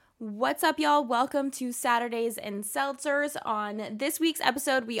What's up, y'all? Welcome to Saturdays and Seltzers. On this week's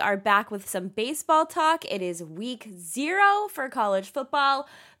episode, we are back with some baseball talk. It is week 0 for college football,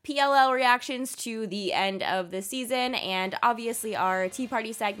 PLL reactions to the end of the season, and obviously our Tea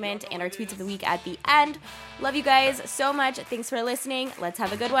Party segment and our tweets of the week at the end. Love you guys so much. Thanks for listening. Let's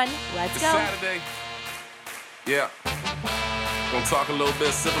have a good one. Let's go. Saturday. Yeah. Gonna talk a little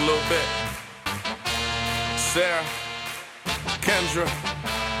bit, sip a little bit. Sarah, Kendra,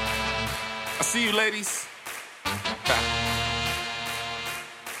 I see you, ladies.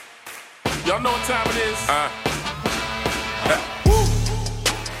 Y'all know what time it is?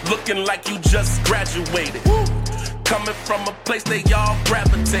 Looking like you just graduated. Coming from a place they all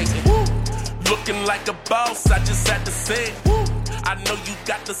gravitating. Looking like a boss, I just had to say it. I know you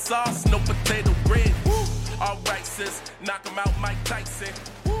got the sauce, no potato bread. All right, sis, knock him out, Mike Tyson.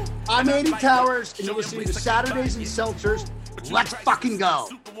 I'm Andy Towers, and you're listening to Saturdays and Seltzers. Let's fucking go.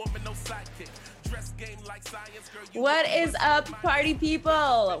 What is up, party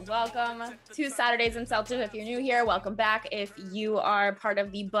people? Welcome to Saturdays and Seltzers. If you're new here, welcome back. If you are part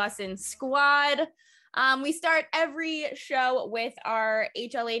of the Bussin' Squad, we start every show with our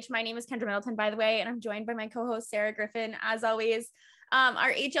HLH. My name is Kendra Middleton, by the way, and I'm joined by my co-host Sarah Griffin, as always.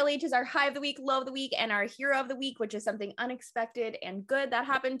 Our HLH is our high of the week, low of the week, and our hero of the week, which is something unexpected and good that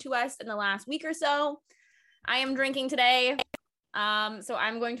happened to us in the last week or so. I am drinking today. So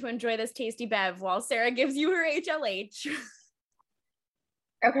I'm going to enjoy this tasty bev while Sarah gives you her HLH.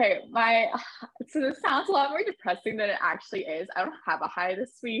 Okay, so this sounds a lot more depressing than it actually is. I don't have a high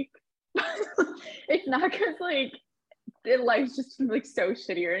this week. It's not because life's just so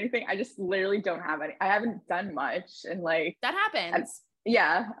shitty or anything. I just literally don't have any. I haven't done much, and that happens.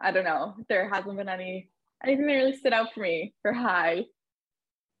 I don't know. There hasn't been anything that really stood out for me for high.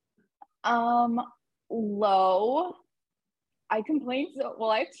 Low. I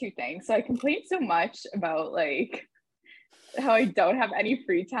have two things. So I complained so much about how I don't have any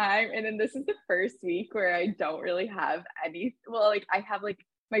free time. And then this is the first week where I don't really have any, I have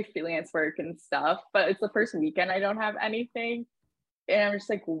my freelance work and stuff, but it's the first weekend I don't have anything. And I'm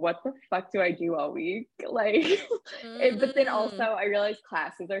just what the fuck do I do all week? But then also I realized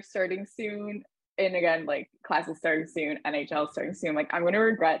classes are starting soon. And again, classes starting soon, NHL starting soon. I'm going to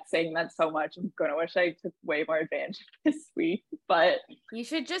regret saying that so much. I'm going to wish I took way more advantage of this week, but you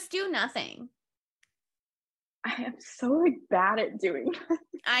should just do nothing. I am so bad at doing that.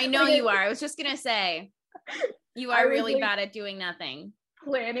 I know you are. I was just going to say, you are really bad at doing nothing.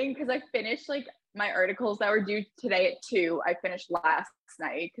 Planning, because I finished my articles that were due today at 2. I finished last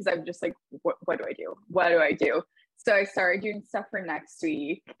night because I'm just what do I do? What do I do? So I started doing stuff for next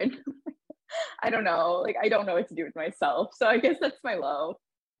week. And I don't know. I don't know what to do with myself. So I guess that's my low.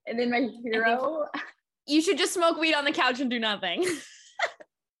 And then my hero. You should just smoke weed on the couch and do nothing.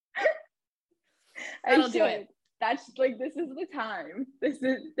 That'll do it. That's this is the time.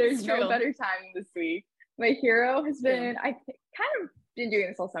 There's no better time this week. My hero has been, I kind of been doing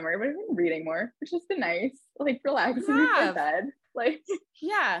this all summer, but I've been reading more, which has been nice. Relaxing in bed.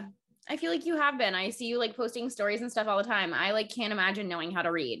 Yeah. I feel like you have been. I see you posting stories and stuff all the time. I can't imagine knowing how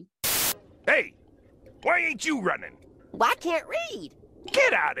to read. Hey, why ain't you running? Well, I can't read.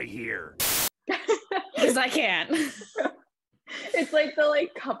 Get out of here. Because I can't. It's the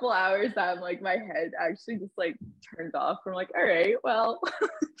couple hours that I'm my head actually just turns off. I'm all right, well.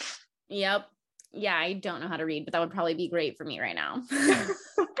 Yep. Yeah, I don't know how to read, but that would probably be great for me right now.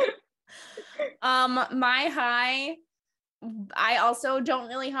 My high, I also don't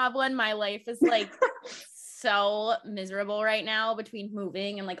really have one. My life is so miserable right now between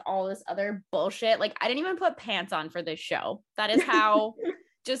moving and all this other bullshit. I didn't even put pants on for this show. That is how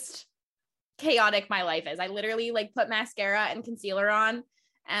just chaotic my life is. I literally put mascara and concealer on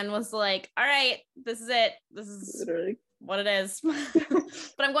and was all right, this is it. This is literally what it is.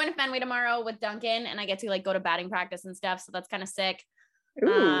 But I'm going to Fenway tomorrow with Duncan, and I get to go to batting practice and stuff. So that's kind of sick.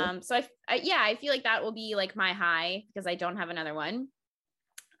 Ooh. So I feel that will be my high because I don't have another one.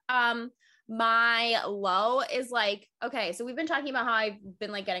 My low is okay, so we've been talking about how I've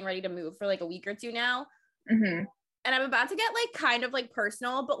been getting ready to move for a week or two now. Mm-hmm. And I'm about to get kind of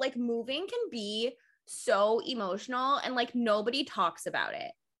personal, but moving can be so emotional and nobody talks about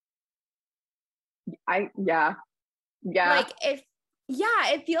it. Yeah.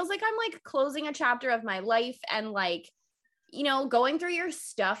 It feels like I'm closing a chapter of my life, and going through your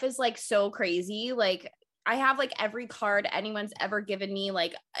stuff is so crazy. I have every card anyone's ever given me,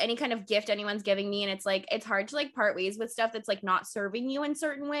 any kind of gift anyone's giving me. And it's hard to part ways with stuff that's not serving you in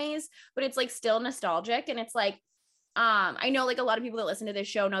certain ways, but it's still nostalgic. And it's I know like a lot of people that listen to this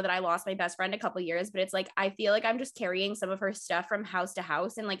show know that I lost my best friend a couple years, but it's like I feel like I'm just carrying some of her stuff from house to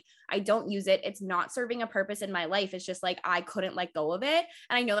house, and like I don't use it. It's not serving a purpose in my life. It's just like I couldn't let go of it.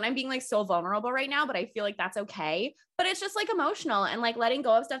 And I know that I'm being like so vulnerable right now, but I feel like that's okay. But it's just like emotional, and like letting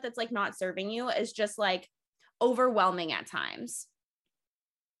go of stuff that's like not serving you is just like overwhelming at times.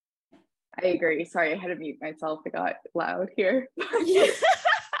 I agree. Sorry, I had to mute myself. It got loud here.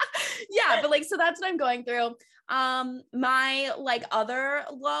 Yeah, but like, so that's what I'm going through. My like other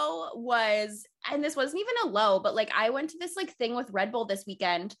low was, and this wasn't even a low, but like I went to this like thing with Red Bull this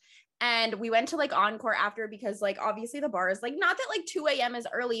weekend, and we went to like Encore after, because like obviously the bar is like, not that like 2 a.m. is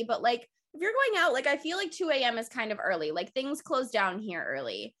early, but like if you're going out, like I feel like 2 a.m. is kind of early. Like things close down here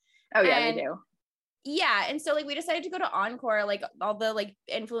early. Oh yeah, they do. Yeah. And so like we decided to go to Encore, like all the like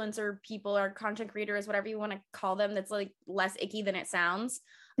influencer people or content creators, whatever you want to call them, that's like less icky than it sounds.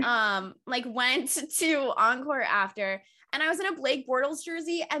 Like went to Encore after, and I was in a Blake Bortles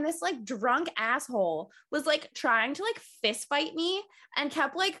jersey, and this like drunk asshole was like trying to like fist fight me and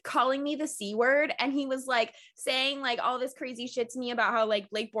kept like calling me the C word. And he was like saying like all this crazy shit to me about how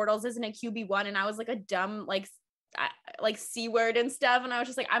like Blake Bortles isn't a QB1, and I was like a dumb like C word and stuff. And I was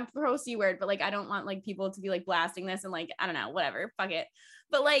just like, I'm pro C word, but like I don't want like people to be like blasting this, and like I don't know, whatever, fuck it.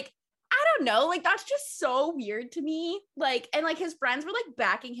 But like I don't know, like that's just so weird to me. Like, and like his friends were like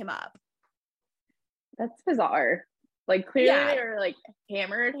backing him up. That's bizarre. Like clearly they're like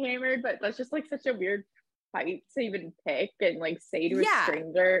hammered, but that's just like such a weird fight to even pick and like say to a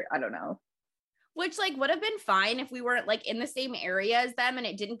stranger. I don't know. Which like would have been fine if we weren't like in the same area as them and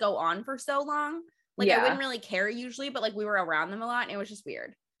it didn't go on for so long. Like I wouldn't really care usually, but like we were around them a lot, and it was just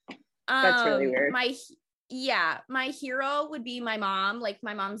weird. That's really weird. My hero would be my mom. Like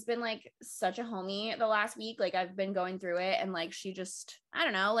my mom's been like such a homie the last week. Like I've been going through it, and like she just, I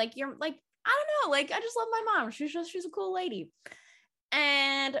don't know, like you're like, I don't know, like I just love my mom. She's a cool lady.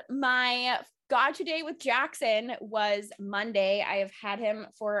 And my got to date with Jackson was Monday. I have had him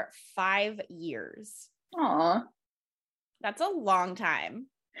for 5 years. Aw. That's a long time.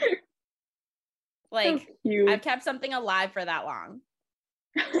 Like so I've kept something alive for that long.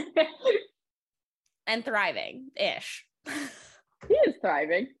 And thriving-ish. He is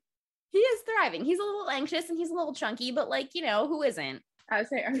thriving. He's a little anxious and he's a little chunky, but like, you know, who isn't? I would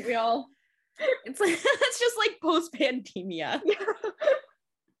say, aren't we all? It's like, it's just like post-pandemia.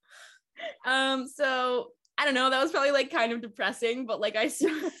 So I don't know, that was probably like kind of depressing, but like it's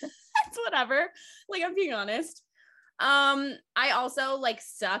whatever. Like I'm being honest. I also like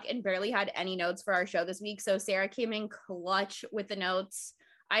suck and barely had any notes for our show this week. So Sarah came in clutch with the notes.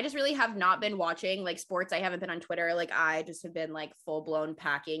 I just really have not been watching like sports. I haven't been on Twitter. Like I just have been like full blown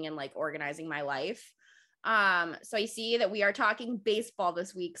packing and like organizing my life. So I see that we are talking baseball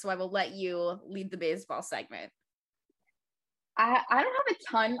this week. So I will let you lead the baseball segment. I don't have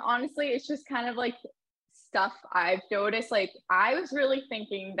a ton, honestly. It's just kind of like stuff I've noticed. Like I was really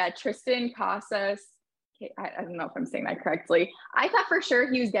thinking that Triston Casas, I don't know if I'm saying that correctly. I thought for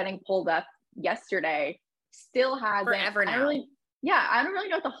sure he was getting pulled up yesterday. Still hasn't. Forever now. I don't really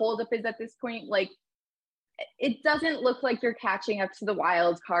know what the holdup is at this point. Like, it doesn't look like you're catching up to the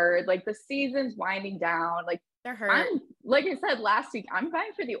wild card. Like, the season's winding down. Like, they're hurt. Like I said last week, I'm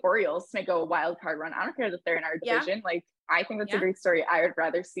vying for the Orioles to make a wild card run. I don't care that they're in our division. Like, I think that's a great story. I would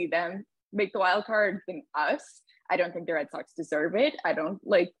rather see them make the wild card than us. I don't think the Red Sox deserve it. I don't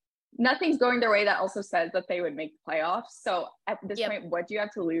like. Nothing's going their way that also says that they would make the playoffs. So at this point, what do you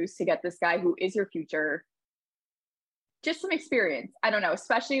have to lose to get this guy who is your future? Just some experience. I don't know,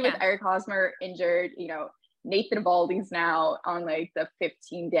 especially with Eric Hosmer injured, you know, Nathan Eovaldi's now on like the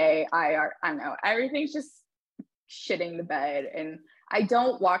 15-day IR. I don't know. Everything's just shitting the bed. And I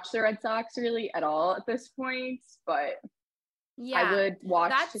don't watch the Red Sox really at all at this point, but I would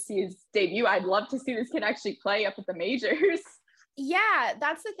watch to see his debut. I'd love to see this kid actually play up at the majors. Yeah,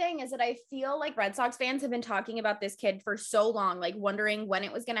 that's the thing, is that I feel like Red Sox fans have been talking about this kid for so long, like wondering when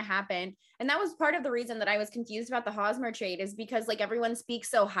it was going to happen. And that was part of the reason that I was confused about the Hosmer trade, is because like everyone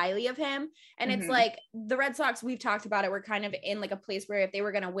speaks so highly of him. And it's like the Red Sox, we've talked about it, we're kind of in like a place where if they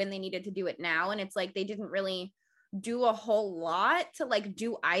were going to win, they needed to do it now. And it's like they didn't really do a whole lot to like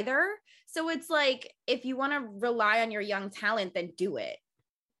do either. So it's like, if you want to rely on your young talent, then do it.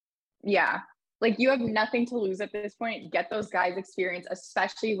 Yeah. Like you have nothing to lose at this point. Get those guys experience,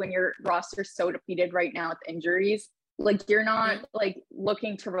 especially when your roster's so depleted right now with injuries. Like you're not like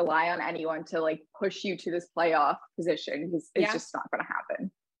looking to rely on anyone to like push you to this playoff position, because it's just not going to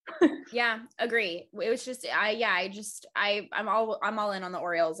happen. Yeah, agree. It was just, I'm all in on the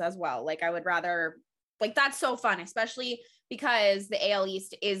Orioles as well. Like I would rather, like that's so fun, especially because the AL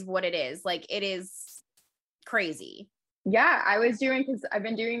East is what it is. Like it is crazy. Yeah, I was doing, because I've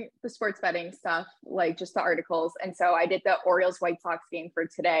been doing the sports betting stuff, like just the articles. And so I did the Orioles White Sox game for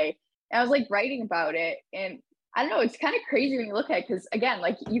today. And I was like writing about it. And I don't know, it's kind of crazy when you look at it, because again,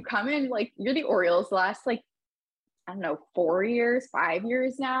 like you come in, like you're the Orioles the last like, I don't know, 4 years, 5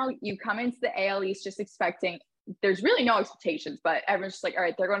 years now. You come into the AL East just expecting, there's really no expectations, but everyone's just like, all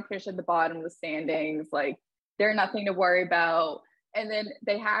right, they're going to finish at the bottom of the standings. Like they're nothing to worry about. And then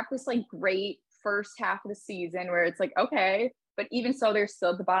they have this like great first half of the season where it's like, okay, but even so, they're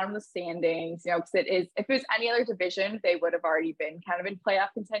still at the bottom of the standings, you know, because it is, if it was any other division, they would have already been kind of in playoff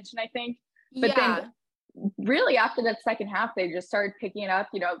contention, I think. But then really after that second half, they just started picking it up.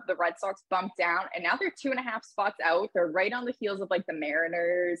 You know, the Red Sox bumped down and now they're 2.5 spots out. They're right on the heels of like the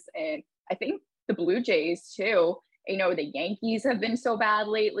Mariners and I think the Blue Jays too. You know, the Yankees have been so bad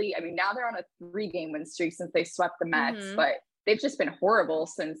lately. I mean, now they're on a 3-game win streak since they swept the Mets, but they've just been horrible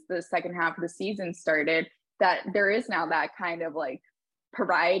since the second half of the season started, that there is now that kind of like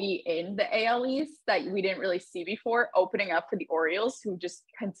variety in the AL East that we didn't really see before, opening up for the Orioles, who just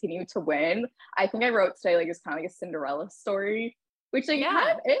continue to win. I think I wrote today, like, it's kind of like a Cinderella story, which like kind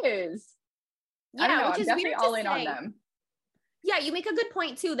of is. Yeah, I don't know, which I'm is definitely all in say. on them. Yeah, you make a good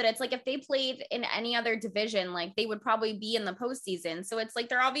point too, that it's like if they played in any other division, like they would probably be in the postseason. So it's like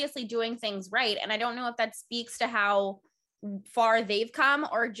they're obviously doing things right. And I don't know if that speaks to how far they've come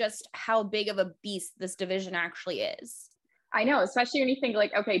or just how big of a beast this division actually is. I know, especially when you think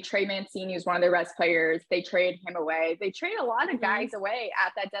like, okay, Trey Mancini is one of their best players. They trade him away. They trade a lot of guys away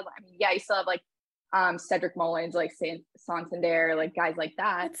at that deadline. I mean, yeah, you still have like Cedric Mullins, like Santander, like guys like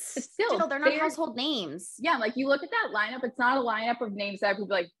that. But still, they're not household names. Yeah, like you look at that lineup, it's not a lineup of names that would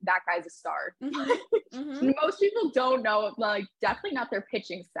be like, that guy's a star. Most people don't know, like definitely not their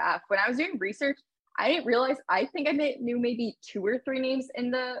pitching staff. When I was doing research, I didn't realize, I think I knew maybe 2 or 3 names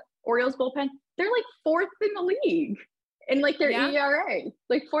in the Orioles bullpen. They're like 4th in the league in like their ERA,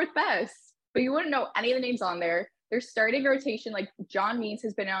 like 4th best. But you wouldn't know any of the names on there. Their starting rotation, like John Means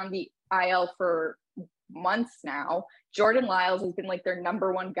has been on the IL for months now. Jordan Lyles has been like their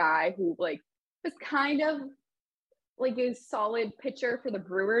number 1 guy who like was kind of like a solid pitcher for the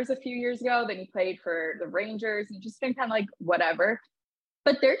Brewers a few years ago. Then he played for the Rangers and just been kind of like whatever.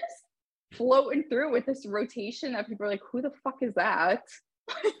 But they're just floating through with this rotation that people are like, who the fuck is that?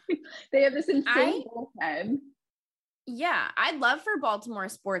 They have this insane bullpen. Yeah, I'd love for Baltimore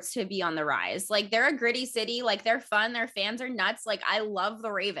sports to be on the rise. Like they're a gritty city, like they're fun, their fans are nuts. Like I love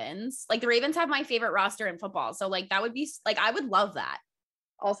the Ravens. Like the Ravens have my favorite roster in football. So like that would be like, I would love that.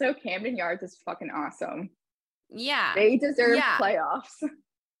 Also, Camden Yards is fucking awesome. Yeah. They deserve playoffs.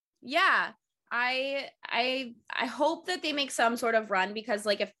 Yeah. I hope that they make some sort of run, because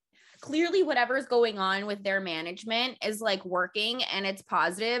like if clearly whatever's going on with their management is like working and it's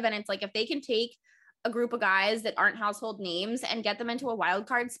positive, and it's like if they can take a group of guys that aren't household names and get them into a wild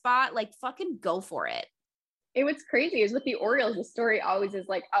card spot, like fucking go for it. And what's crazy is with the Orioles, the story always is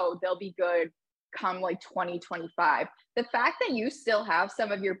like, oh, they'll be good come like 2025. The fact that you still have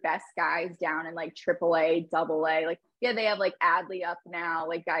some of your best guys down in like AAA, AA, like, yeah, they have like Adley up now,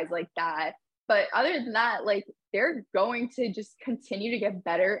 like guys like that. But other than that, like they're going to just continue to get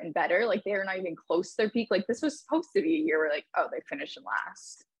better and better. Like they're not even close to their peak. Like this was supposed to be a year where like, oh, they finished in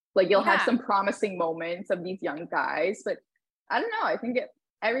last. Like you'll have some promising moments of these young guys, but I don't know. I think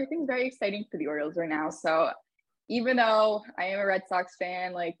everything's very exciting for the Orioles right now. So even though I am a Red Sox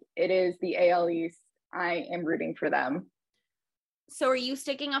fan, like it is the AL East, I am rooting for them. So are you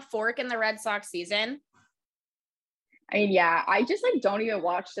sticking a fork in the Red Sox season? I mean, yeah, I just like don't even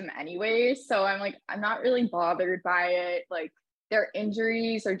watch them anyway. So I'm like, I'm not really bothered by it. Like their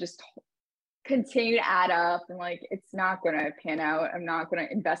injuries are just continue to add up, and like it's not gonna pan out. I'm not gonna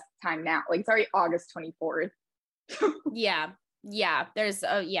invest time now. Like it's already August 24th. yeah there's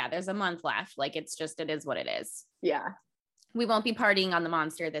a month left. Like it is what it is. Yeah, we won't be partying on the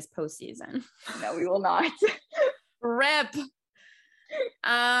Monster this postseason. No, we will not. Rip.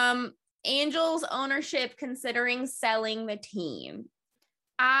 Angels ownership considering selling the team.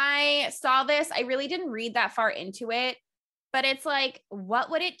 I saw this. I really didn't read that far into it, but it's like,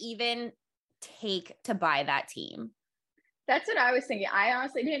 what would it even take to buy that team? That's what I was thinking. I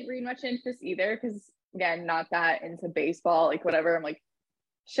honestly didn't read much into this either, because again, not that into baseball, like whatever. I'm like,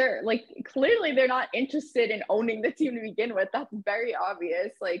 sure, like clearly they're not interested in owning the team to begin with. That's very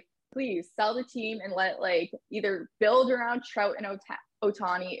obvious. Like, please sell the team and let like either build around Trout and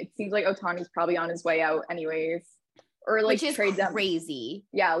Ohtani. It seems like Ohtani's probably on his way out anyways, or like trade them. Crazy.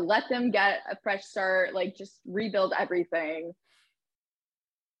 Yeah, let them get a fresh start. Like just rebuild everything.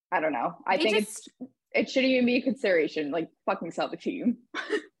 I don't know. I think it shouldn't even be a consideration. Like fucking sell the team.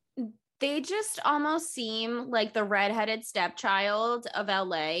 They just almost seem like the redheaded stepchild of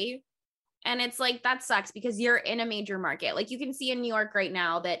LA. And it's like, that sucks because you're in a major market. Like you can see in New York right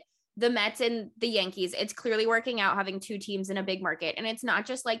now that the Mets and the Yankees, it's clearly working out having two teams in a big market. And it's not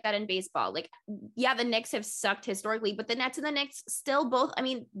just like that in baseball. Like, yeah, the Knicks have sucked historically, but the Nets and the Knicks still both, I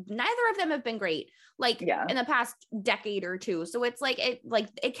mean, neither of them have been great, like in the past decade or two. So it's like,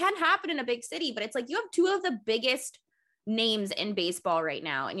 it can happen in a big city, but it's like, you have two of the biggest names in baseball right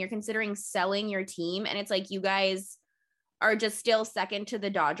now, and you're considering selling your team. And it's like, you guys are just still second to the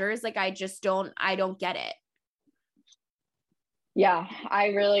Dodgers. Like, I don't get it. Yeah,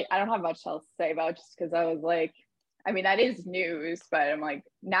 I don't have much else to say about it, just because I was like, I mean, that is news, but I'm like,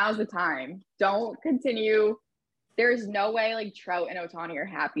 now's the time. Don't continue. There's no way like Trout and Ohtani are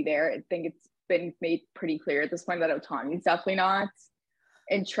happy there. I think it's been made pretty clear at this point that Ohtani's definitely not.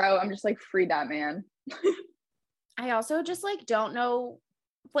 And Trout, I'm just like, free that man. I also just like don't know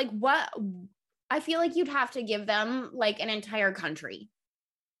like what I feel like you'd have to give them like an entire country.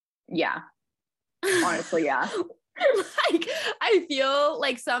 Yeah. Honestly, yeah. Like I feel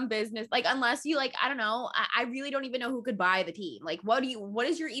like some business, like unless you like, I don't know, I really don't even know who could buy the team. Like what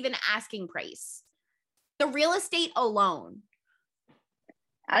is your even asking price? The real estate alone.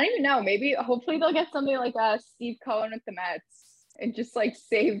 I don't even know. Maybe hopefully they'll get something like Steve Cohen with the Mets and just like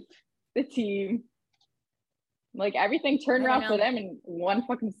save the team. Like everything turned around for them in one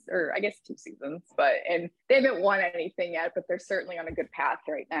fucking, or I guess 2 seasons, and they haven't won anything yet, but they're certainly on a good path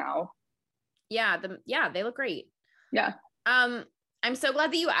right now. Yeah. They look great. Yeah. I'm so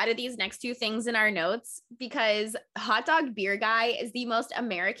glad that you added these next 2 things in our notes, because hot dog beer guy is the most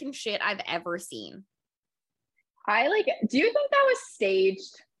American shit I've ever seen. Do you think that was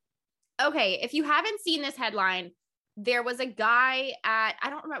staged? Okay. If you haven't seen this headline, there was a guy at, I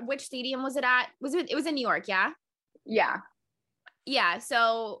don't remember which stadium was it at. It was in New York. Yeah. Yeah. Yeah.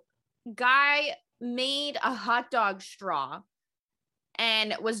 So guy made a hot dog straw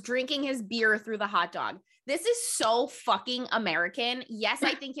and was drinking his beer through the hot dog. This is so fucking American. Yes,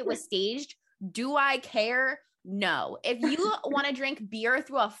 I think it was staged. Do I care? No. If you want to drink beer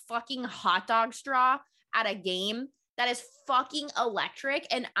through a fucking hot dog straw at a game, that is fucking electric.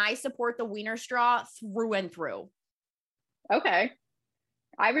 And I support the wiener straw through and through. Okay.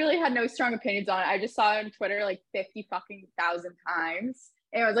 I really had no strong opinions on it. I just saw it on Twitter like 50,000 times.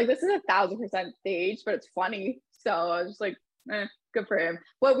 And I was like, this is 1,000% staged, but it's funny. So I was just like, good for him.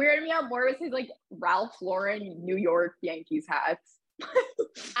 What weirded me out more was his like Ralph Lauren New York Yankees hats.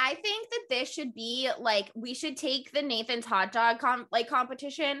 I think that this should be like, we should take the Nathan's hot dog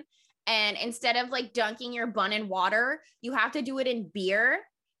competition, and instead of like dunking your bun in water, you have to do it in beer,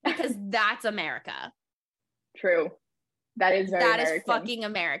 because that's America. True. That is very American. Is fucking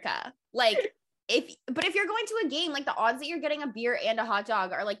America. Like if you're going to a game, like the odds that you're getting a beer and a hot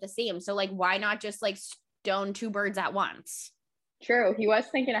dog are like the same. So like, why not just like stone 2 birds at once? True. He was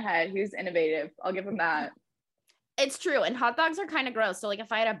thinking ahead. He was innovative. I'll give him that. It's true. And hot dogs are kind of gross. So like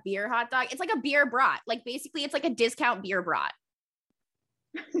if I had a beer hot dog, it's like a beer brat. Like basically it's like a discount beer brat.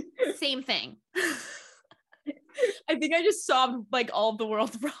 Same thing. I think I just solved like all of the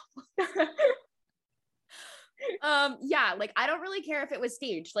world's problems. Yeah, like I don't really care if it was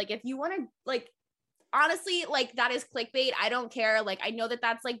staged. Like if you want to, like, honestly, like that is clickbait. I don't care. Like I know that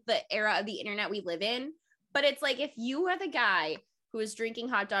that's like the era of the internet we live in, but it's like if you are the guy who is drinking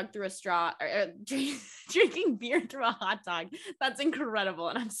hot dog through a straw, or drinking beer through a hot dog, that's incredible,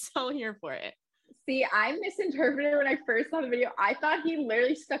 and I'm so here for it. See, I misinterpreted when I first saw the video. I thought he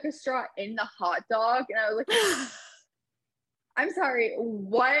literally stuck a straw in the hot dog, and I was like, I'm sorry,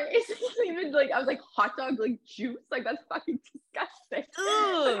 what is even like, I was like, hot dog, like juice? Like, that's fucking disgusting.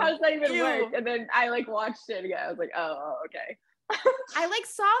 Like, how does that even work? And then I like watched it again. I was like, oh, okay. I like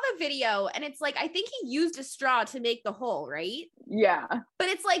saw the video, and it's like, I think he used a straw to make the hole, right? Yeah. But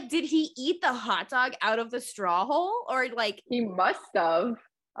it's like, did he eat the hot dog out of the straw hole? Or like, he must have.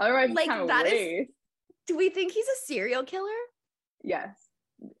 Otherwise, like, it's kind of waste. Do we think he's a serial killer? Yes.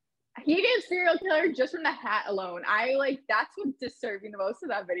 He gave serial killer just from the hat alone. I like, that's what disturbed me the most of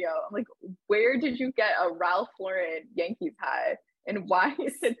that video. I'm like, where did you get a Ralph Lauren Yankees hat? And why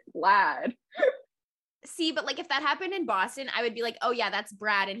is it plaid? See, but like if that happened in Boston, I would be like, oh yeah, that's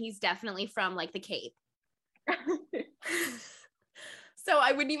Brad, and he's definitely from like the Cape. So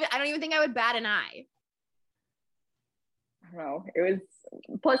I don't even think I would bat an eye. I don't know. It was,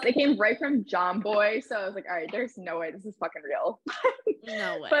 plus it came right from John Boy. So I was like, all right, there's no way this is fucking real.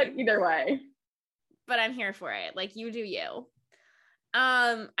 No way. But either way. But I'm here for it. Like, you do you.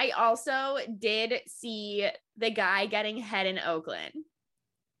 I also did see the guy getting head in Oakland.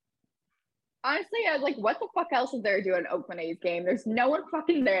 Honestly, I was like, what the fuck else is there to do an Oakland A's game? There's no one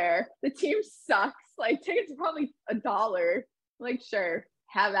fucking there. The team sucks. Like, tickets are probably $1. Like, sure,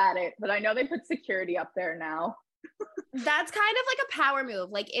 have at it. But I know they put security up there now. That's kind of like a power move.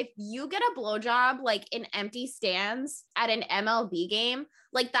 Like, if you get a blowjob like in empty stands at an MLB game,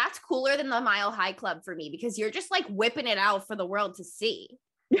 like that's cooler than the Mile High Club for me, because you're just like whipping it out for the world to see.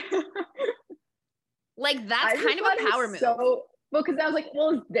 Like, that's kind of a power move. Well, because I was like,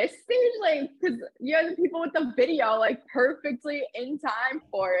 well, is this stage, like, because you have the people with the video, like, perfectly in time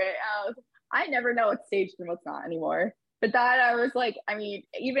for it. I never know what's staged and what's not anymore. But that, I was like, I mean,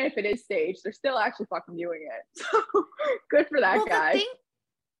 even if it is staged, they're still actually fucking doing it. So, good for that guy.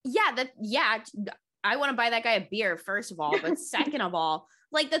 I want to buy that guy a beer, first of all. But second of all,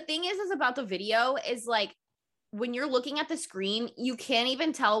 like, the thing is about the video is, like, when you're looking at the screen, you can't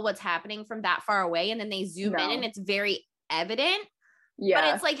even tell what's happening from that far away. And then they zoom in and it's very evident. Yeah.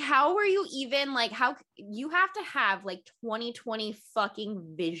 But it's like, how are you even, like, how you have to have like 20/20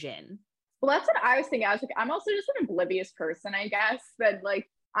 fucking vision. Well, that's what I was thinking. I was like, I'm also just an oblivious person, I guess. But like,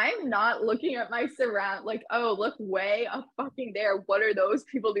 I'm not looking at my surround, like, oh, look way up fucking there. What are those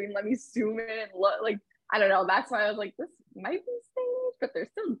people doing? Let me zoom in and look. Like, I don't know. That's why I was like, this might be staged, but they're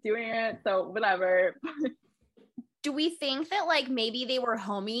still doing it. So whatever. Do we think that like maybe they were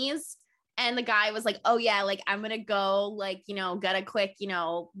homies and the guy was like, oh yeah, like I'm gonna go, like, you know, get a quick, you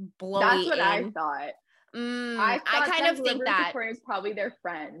know, blowy. That's what in. I thought. I kind of think that is probably their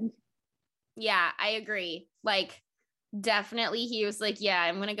friend. Yeah, I agree. Like, definitely he was like, yeah,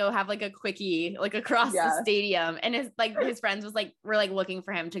 I'm gonna go have like a quickie like across the stadium, and his friends was like, we're like looking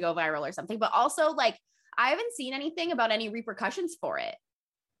for him to go viral or something. But also, like, I haven't seen anything about any repercussions for it.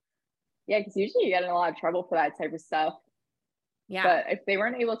 Yeah, because usually you get in a lot of trouble for that type of stuff. Yeah. But if they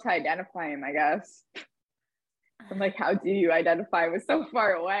weren't able to identify him, I guess. I'm like, how do you identify him so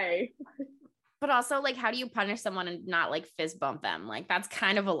far away? But also, like, how do you punish someone and not like fist bump them? Like, that's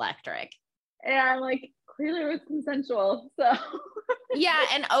kind of electric. And I'm like, clearly it was consensual. So yeah,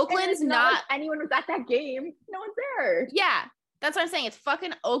 and Oakland's and not like anyone was at that game. No one's there. Yeah, that's what I'm saying. It's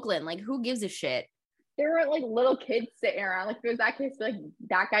fucking Oakland. Like, who gives a shit? There were like little kids sitting around. Like, if it was that case, like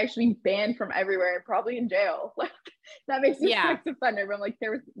that guy should be banned from everywhere and probably in jail. Like, that makes me sex offender. But like,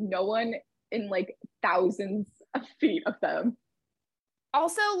 there was no one in like thousands of feet of them.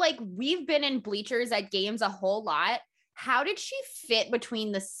 Also, like, we've been in bleachers at games a whole lot. How did she fit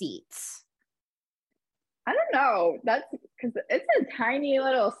between the seats? I don't know. That's because it's a tiny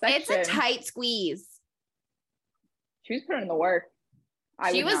little section. It's a tight squeeze. She was putting in the work.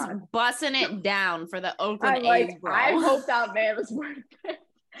 She was bussing it down for the Oakland A's, bro. I hope that man was worth it.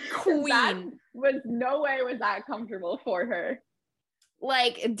 Queen. That was no way was that comfortable for her.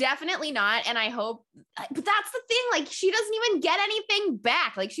 Like, definitely not. And I hope, but that's the thing. Like, she doesn't even get anything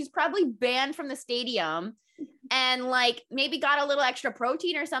back. Like, she's probably banned from the stadium and like maybe got a little extra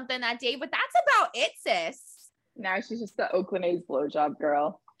protein or something that day, but that's about it, sis. Now she's just the Oakland A's blowjob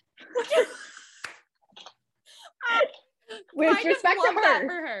girl. With respect to her.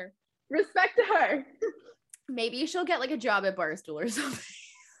 For her. Respect to her. Maybe she'll get like a job at Barstool or something.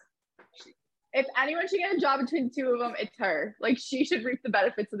 If anyone should get a job between the two of them, it's her. Like, she should reap the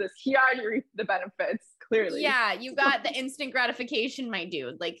benefits of this. He already reaped the benefits, clearly. Yeah, you got the instant gratification, my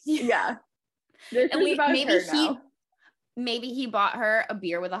dude. Like, yeah. This is about her now. Maybe he bought her a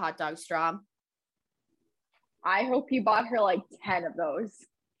beer with a hot dog straw. I hope he bought her like 10 of those.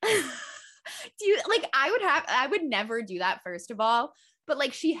 Do you like, I would never do that, first of all, but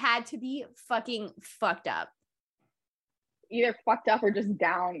like, she had to be fucking fucked up. Either fucked up or just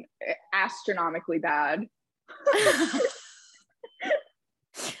down astronomically bad.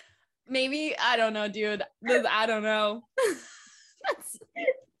 Maybe, I don't know, dude. I don't know.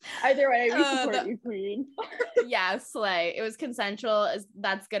 Either way, we support you, queen. Yeah, slay. It was consensual.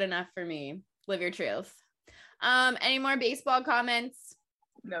 That's good enough for me. Live your truth. Any more baseball comments?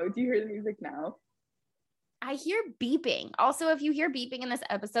 No, do you hear the music now? I hear beeping. Also, if you hear beeping in this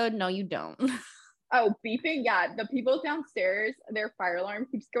episode, no, you don't. Oh, beeping? Yeah, the people downstairs, their fire alarm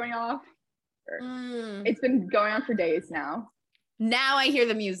keeps going off. It's been going on for days now. Now I hear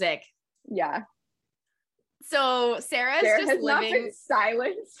the music. Yeah. So Sarah just has living not been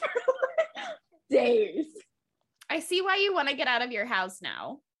silent for days. I see why you want to get out of your house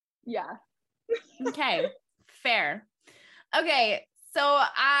now. Yeah. Okay, fair. Okay, so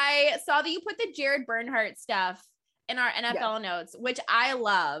I saw that you put the Jared Bernhardt stuff in our NFL notes, which I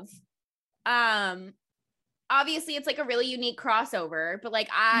love. Obviously it's like a really unique crossover, but like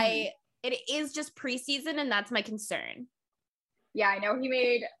it is just preseason, and that's my concern. Yeah, I know he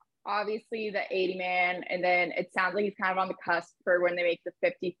made obviously the 80 man, and then it sounds like he's kind of on the cusp for when they make the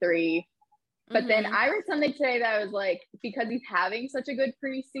 53. But then I read something today that was like, because he's having such a good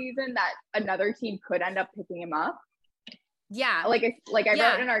preseason that another team could end up picking him up. Yeah. Like I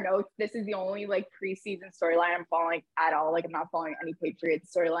wrote in our notes, this is the only like preseason storyline I'm following at all. Like I'm not following any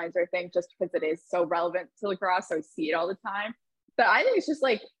Patriots storylines or things just because it is so relevant to lacrosse. So I see it all the time. But I think it's just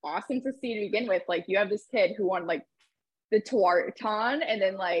like awesome to see to begin with. Like you have this kid who won like the Tewaaraton and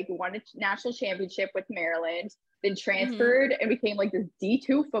then like won a national championship with Maryland, then transferred and became like this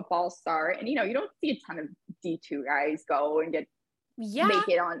D2 football star. And you know, you don't see a ton of D2 guys go and make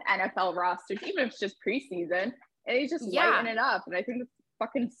it on NFL rosters, even if it's just preseason. And he's just lighting it up. And I think it's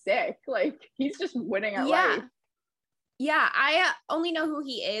fucking sick. Like he's just winning at life. Yeah, I only know who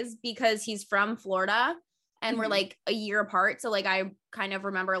he is because he's from Florida and we're like a year apart. So like I kind of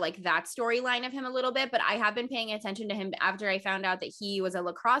remember like that storyline of him a little bit, but I have been paying attention to him after I found out that he was a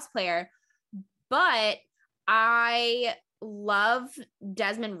lacrosse player. But I love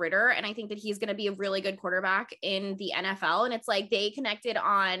Desmond Ridder and I think that he's going to be a really good quarterback in the NFL. And it's like they connected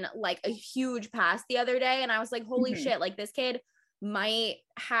on like a huge pass the other day and I was like, holy shit, like this kid might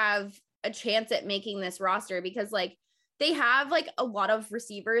have a chance at making this roster because like they have like a lot of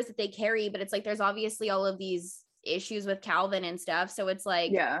receivers that they carry, but it's like there's obviously all of these issues with Calvin and stuff. So it's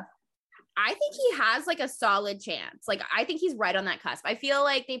like, I think he has like a solid chance. Like I think he's right on that cusp. I feel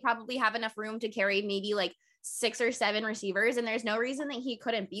like they probably have enough room to carry maybe like 6 or 7 receivers and there's no reason that he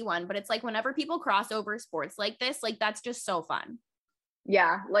couldn't be one. But it's like whenever people cross over sports like this, like that's just so fun.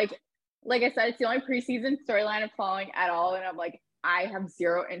 Yeah, like I said, it's the only preseason storyline I'm following at all. And I'm like, I have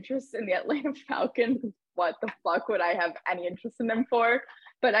zero interest in the Atlanta Falcons. What the fuck would I have any interest in them for?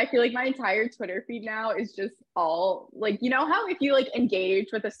 But I feel like my entire Twitter feed now is just all like, you know how if you like engage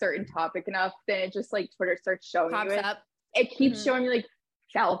with a certain topic enough, then it just like Twitter starts showing Pops you it. Up. It keeps showing me like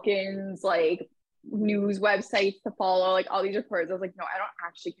Falcons, like news websites to follow, like all these reports. I was like, no, I don't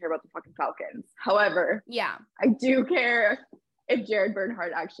actually care about the fucking Falcons. However, I do care if Jared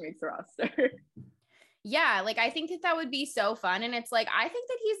Bernhardt actually makes the roster. Yeah, like I think that would be so fun. And it's like, I think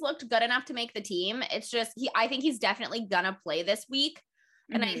that he's looked good enough to make the team. It's just, I think he's definitely gonna play this week.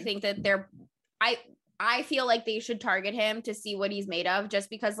 And I think that I feel like they should target him to see what he's made of just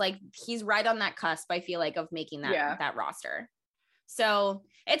because like he's right on that cusp, I feel like, of making that roster. So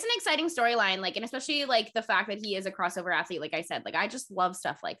it's an exciting storyline, like, and especially like the fact that he is a crossover athlete. Like I said, like, I just love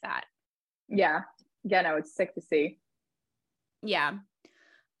stuff like that. Yeah. Yeah, no, it's sick to see. Yeah.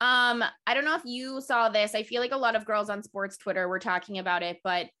 I don't know if you saw this. I feel like a lot of girls on sports Twitter were talking about it,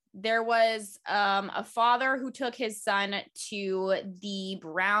 but there was a father who took his son to the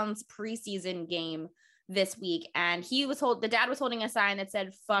Browns preseason game this week. And the dad was holding a sign that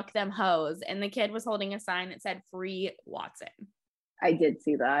said, "Fuck them hoes." And the kid was holding a sign that said, "Free Watson." I did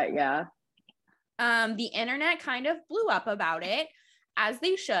see that. Yeah. The internet kind of blew up about it, as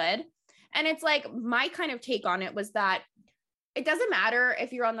they should. And it's like, my kind of take on it was that it doesn't matter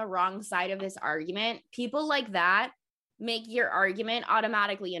if you're on the wrong side of this argument. People like that make your argument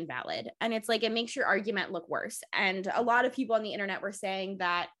automatically invalid. And it's like, it makes your argument look worse. And a lot of people on the internet were saying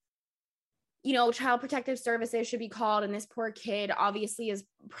that, you know, Child Protective Services should be called. And this poor kid obviously is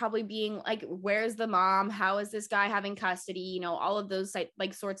probably being like, where's the mom? How is this guy having custody? You know, all of those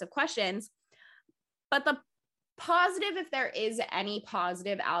like sorts of questions. But the positive, if there is any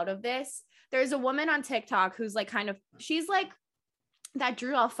positive out of this, there's a woman on TikTok who's like she's like that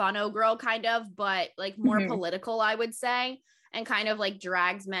Drew Alfano girl kind of, but like more political, I would say, and kind of like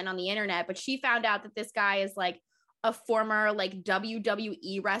drags men on the internet. But she found out that this guy is like a former like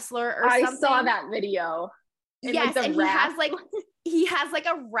WWE wrestler or something. I saw that video. Yes, like, and he has like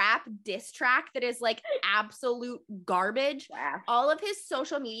a rap diss track that is like absolute garbage. Wow. All of his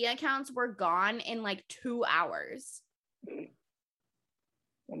social media accounts were gone in like 2 hours.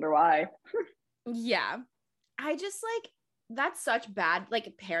 Wonder why. Yeah. I just like, that's such bad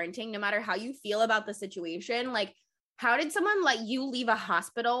like parenting, no matter how you feel about the situation. Like, how did someone let you leave a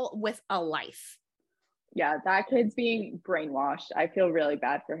hospital with a life? Yeah, that kid's being brainwashed. I feel really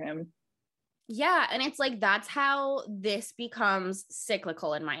bad for him. Yeah. And it's like, that's how this becomes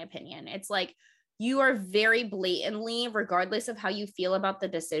cyclical, in my opinion. It's like, you are very blatantly, regardless of how you feel about the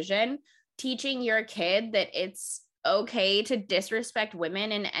decision, teaching your kid that it's okay to disrespect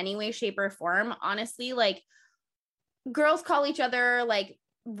women in any way, shape, or form. Honestly, like, girls call each other like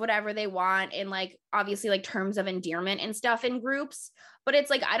whatever they want in like obviously like terms of endearment and stuff in groups, but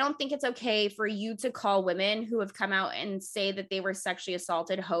it's like, I don't think it's okay for you to call women who have come out and say that they were sexually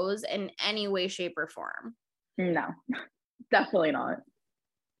assaulted hoes in any way, shape, or form. No, definitely not.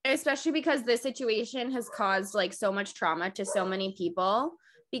 Especially because this situation has caused like so much trauma to so many people,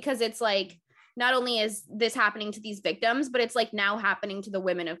 because it's like, not only is this happening to these victims, but it's like now happening to the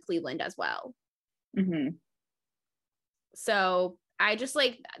women of Cleveland as well. Mm-hmm. So I just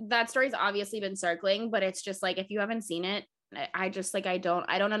like, that story's obviously been circling, but it's just like, if you haven't seen it, I just like, I don't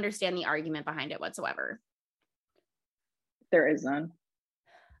understand the argument behind it whatsoever. There is none.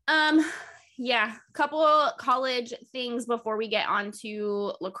 Yeah, couple college things before we get on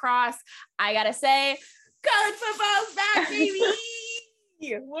to lacrosse. I gotta say, college football's back, baby.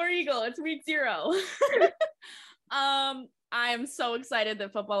 War Eagle, it's week 0. I am so excited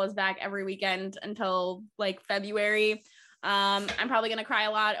that football is back every weekend until like February. I'm probably gonna cry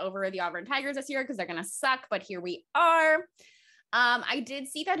a lot over the Auburn Tigers this year because they're gonna suck, but here we are. I did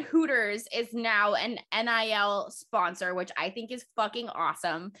see that Hooters is now an NIL sponsor, which I think is fucking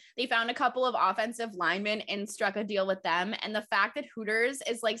awesome. They found a couple of offensive linemen and struck a deal with them. And the fact that Hooters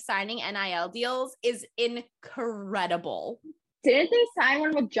is like signing NIL deals is incredible. Didn't they sign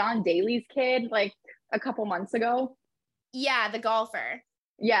one with John Daly's kid like a couple months ago? Yeah, the golfer.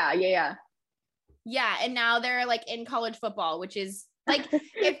 Yeah. Yeah, and now they're like in college football, which is like,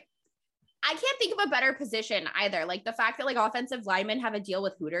 if I can't think of a better position either. Like the fact that like offensive linemen have a deal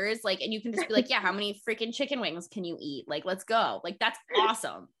with Hooters, like, and you can just be like, yeah, how many freaking chicken wings can you eat? Like, let's go. Like, that's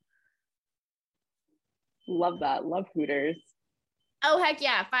awesome. Love that. Love Hooters. Oh, heck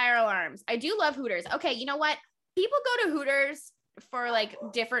yeah. Fire alarms. I do love Hooters. Okay. You know what? People go to Hooters for like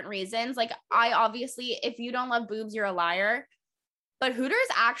different reasons. Like I obviously, if you don't love boobs, you're a liar, but Hooters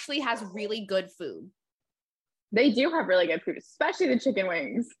actually has really good food. They do have really good food, especially the chicken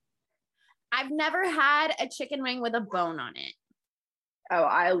wings. I've never had a chicken wing with a bone on it. Oh,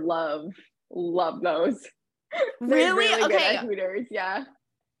 I love those. Really? Good Okay. at Hooters, yeah.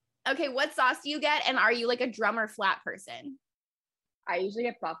 Okay, what sauce do you get? And are you like a drum or flat person? I usually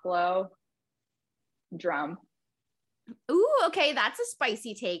get buffalo drum. Ooh, okay, that's a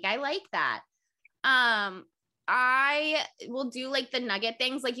spicy take. I like that. I will do like the nugget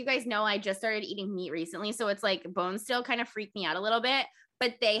things. Like you guys know, I just started eating meat recently, so it's like bones still kind of freak me out a little bit.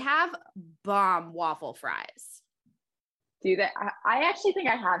 But they have bomb waffle fries. Do that. I actually think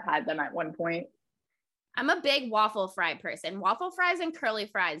I have had them at one point. I'm a big waffle fry person. Waffle fries and curly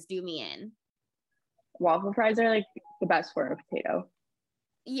fries do me in. Waffle fries are like the best form of potato.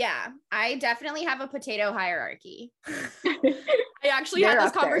 Yeah, I definitely have a potato hierarchy. I actually had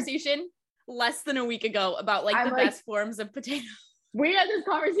this conversation less than a week ago about like the best forms of potato. We had this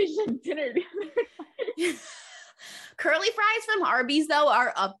conversation at dinner the other night. Curly fries from Arby's though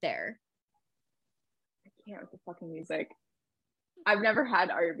are up there. I can't with the fucking music. I've never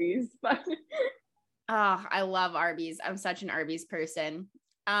had Arby's, but oh, I love Arby's. I'm such an Arby's person.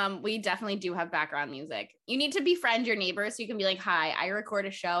 We definitely do have background music. You need to befriend your neighbors so you can be like, hi, I record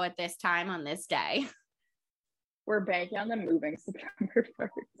a show at this time on this day. We're banking on them moving September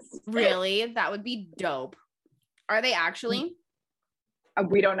 1st. Really? That would be dope. Are they actually?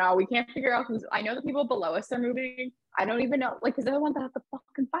 We don't know. We can't figure out who's. I know the people below us are moving. I don't even know, like, because they're the ones that have the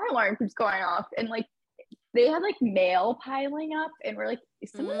fucking fire alarm keeps going off. And like, they had like mail piling up, and we're like,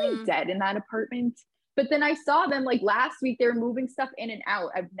 is someone like dead in that apartment? But then I saw them like last week, they were moving stuff in and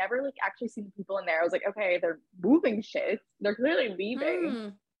out. I've never like actually seen the people in there. I was like, okay, they're moving shit. They're clearly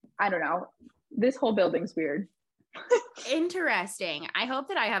leaving. I don't know. This whole building's weird. Interesting. I hope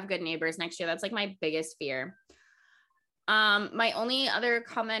that I have good neighbors next year. That's like my biggest fear. My only other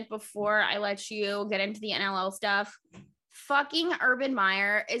comment before I let you get into the NLL stuff, fucking Urban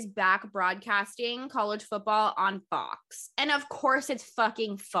Meyer is back broadcasting college football on Fox. And of course it's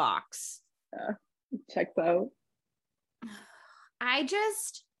fucking Fox. Checks out. I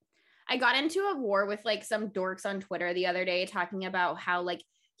got into a war with like some dorks on Twitter the other day talking about how like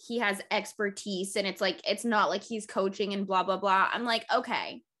he has expertise and it's like, it's not like he's coaching and blah, blah, blah. I'm like,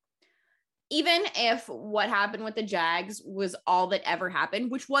 okay. Even if what happened with the Jags was all that ever happened,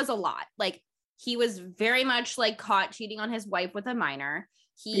 which was a lot, like he was very much like caught cheating on his wife with a minor.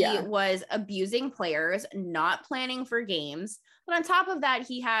 He was abusing players, not planning for games. But on top of that,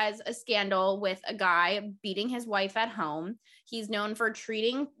 he has a scandal with a guy beating his wife at home. He's known for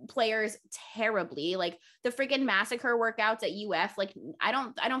treating players terribly, like the freaking massacre workouts at UF. Like, I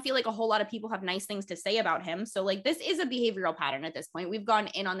don't feel like a whole lot of people have nice things to say about him. So like, this is a behavioral pattern at this point. We've gone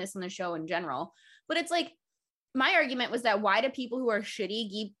in on this on the show in general, but it's like, my argument was that why do people who are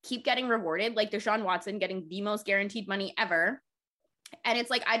shitty keep getting rewarded? Like Deshaun Watson getting the most guaranteed money ever. And it's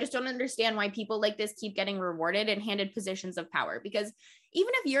like, I just don't understand why people like this keep getting rewarded and handed positions of power, because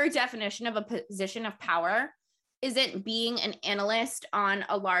even if your definition of a position of power isn't being an analyst on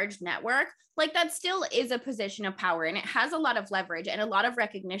a large network, like that still is a position of power, and it has a lot of leverage and a lot of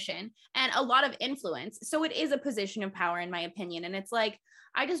recognition and a lot of influence. So it is a position of power, in my opinion. And it's like,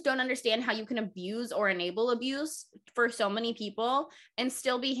 I just don't understand how you can abuse or enable abuse for so many people and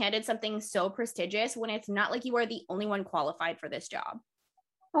still be handed something so prestigious when it's not like you are the only one qualified for this job.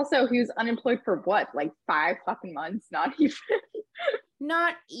 Also, he was unemployed for what, like 5 fucking months? Not even.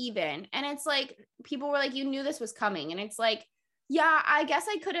 Not even. And it's like, people were like, you knew this was coming. And it's like, yeah, I guess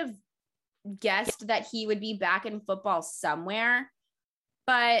I could have guessed that he would be back in football somewhere.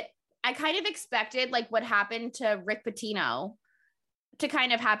 But I kind of expected like what happened to Rick Pitino to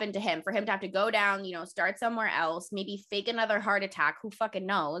kind of happen to him, for him to have to go down, you know, start somewhere else, maybe fake another heart attack. Who fucking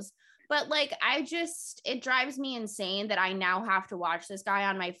knows? But like, it drives me insane that I now have to watch this guy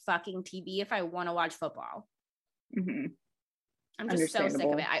on my fucking TV if I want to watch football. Mm-hmm. I'm just so sick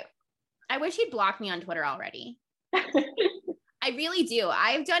of it. I wish he'd blocked me on Twitter already. I really do.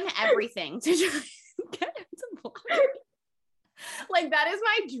 I've done everything to try and get him to block. Like, that is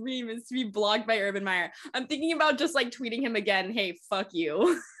my dream, is to be blocked by Urban Meyer. I'm thinking about just like tweeting him again, hey, fuck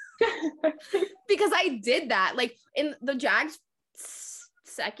you. Because I did that. Like, in the Jags'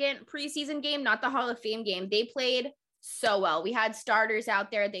 second preseason game, not the Hall of Fame game, they played so well. We had starters out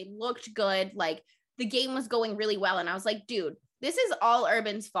there. They looked good. Like, the game was going really well. And I was like, dude, this is all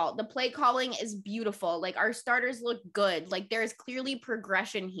Urban's fault. The play calling is beautiful. Like, our starters look good. Like, there's clearly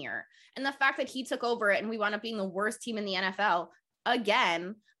progression here. And the fact that he took over it and we wound up being the worst team in the NFL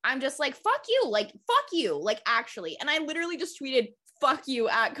again, I'm just like, fuck you. Like, actually. And I literally just tweeted, fuck you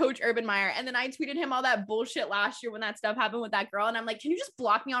at Coach Urban Meyer. And then I tweeted him all that bullshit last year when that stuff happened with that girl. And I'm like, can you just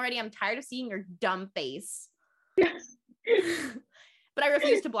block me already? I'm tired of seeing your dumb face. But I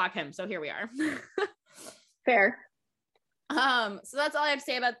refuse to block him. So here we are. Fair. So that's all I have to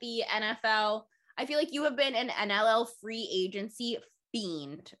say about the NFL. I feel like you have been an NLL free agency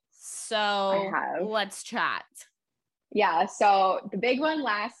fiend. So let's chat. Yeah, so the big one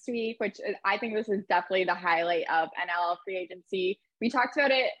last week, which I think this is definitely the highlight of NLL free agency. We talked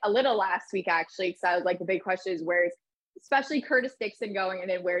about it a little last week, actually, because I was like, the big question is where's especially Curtis Dixon going, and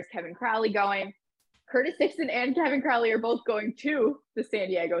then where's Kevin Crowley going? Curtis Dixon and Kevin Crowley are both going to the San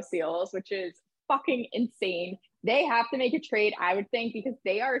Diego Seals, which is fucking insane. They have to make a trade, I would think, because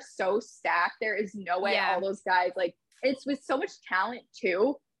they are so stacked. There is no way all those guys, like, it's with so much talent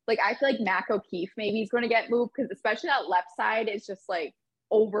too. Like, I feel like Mac O'Keefe maybe is going to get moved, because especially that left side is just like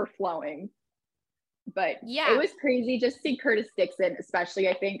overflowing. But it was crazy just to see Curtis Dixon, especially.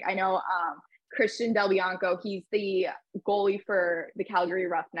 I know Christian Del Bianco, he's the goalie for the Calgary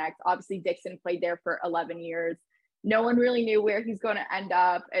Roughnecks. Obviously, Dixon played there for 11 years. No one really knew where he's going to end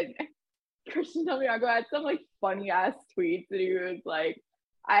up. And Christian Del Bianco had some like funny ass tweets, and he was like,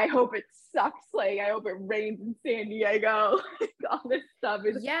 I hope it sucks. Like, I hope it rains in San Diego. All this stuff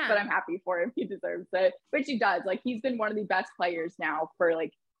is, but I'm happy for him. He deserves it, which he does. Like, he's been one of the best players now for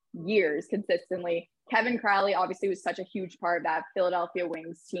like years consistently. Kevin Crowley obviously was such a huge part of that Philadelphia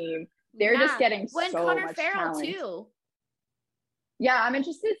Wings team. They're just getting so Connor much Farrell talent too. Yeah, I'm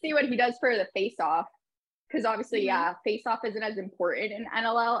interested to see what he does for the face-off, because obviously, face-off isn't as important in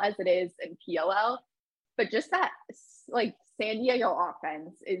NLL as it is in PLL. But just that, like, San Diego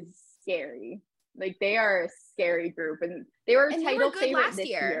offense is scary. Like, they are a scary group, and they were a title favorite this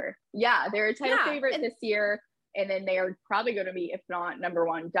year. Yeah, they were a title favorite this year, and then they are probably going to be, if not number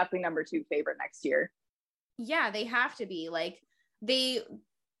one, definitely number two favorite next year. Yeah, they have to be. Like, they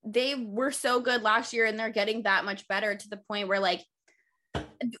were so good last year, and they're getting that much better to the point where, like,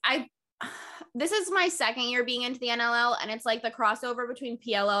 this is my second year being into the NLL, and it's like the crossover between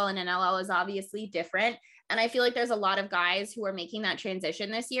PLL and NLL is obviously different. And I feel like there's a lot of guys who are making that transition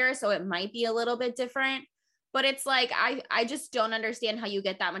this year, so it might be a little bit different. But it's like, I just don't understand how you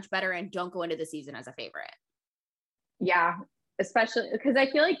get that much better and don't go into the season as a favorite. Yeah, especially because I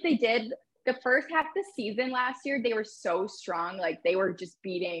feel like they did the first half of the season last year. They were so strong. Like, they were just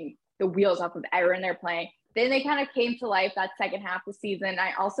beating the wheels off of everyone they're playing. Then they kind of came to life that second half of the season.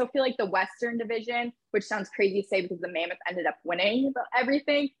 I also feel like the Western Division, which sounds crazy to say because the Mammoth ended up winning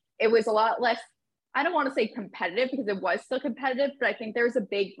everything, it was a lot less, I don't want to say competitive, because it was still competitive, but I think there was a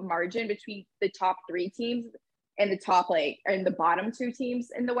big margin between the top three teams and the top, like, and the bottom two teams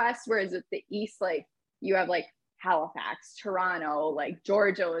in the West. Whereas at the East, like, you have like Halifax, Toronto, like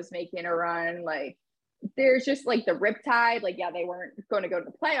Georgia was making a run. Like, there's just like the Riptide, like, yeah, they weren't going to go to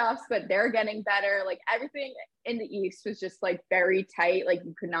the playoffs, but they're getting better. Like, everything in the East was just like very tight. Like,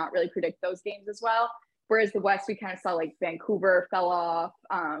 you could not really predict those games as well. Whereas the West, we kind of saw like Vancouver fell off.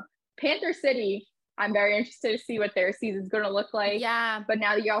 Panther City, I'm very interested to see what their season's going to look like. Yeah. But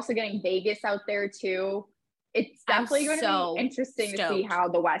now you're also getting Vegas out there too. it's definitely going to so be interesting to see stoked. how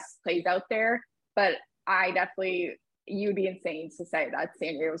the West plays out there. But you'd be insane to say that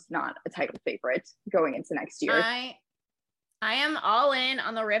San Diego's not a title favorite going into next year. I am all in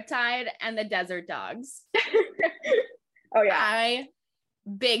on the Riptide and the Desert Dogs. Oh yeah.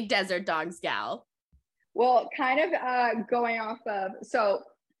 Big Desert Dogs gal. Well, kind of going off of, so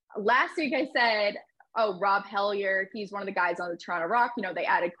last week I said, oh, Rob Hellier, he's one of the guys on the Toronto Rock. You know, they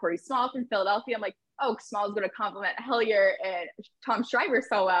added Corey Small from Philadelphia. I'm like, oh, Small's going to compliment Hellier and Tom Schreiber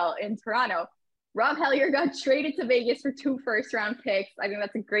so well in Toronto. Rob Hellier got traded to Vegas for 2 first-round picks. I think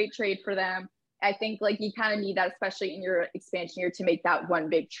that's a great trade for them. I think like you kind of need that, especially in your expansion year, to make that one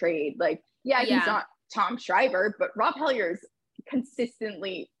big trade. Like, yeah, he's not Tom Schreiber, but Rob Hellier is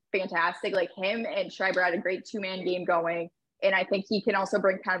consistently fantastic. Like him and Schreiber had a great 2-man game going. And I think he can also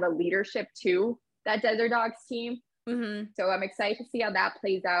bring kind of a leadership to that Desert Dogs team. Mm-hmm. So I'm excited to see how that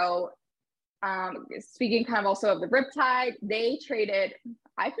plays out. Speaking kind of also of the Riptide, they traded,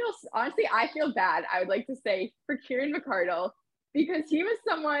 I feel bad, I would like to say, for Kieran McArdle, because he was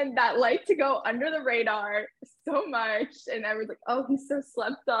someone that liked to go under the radar so much. And everyone's like, oh, he's so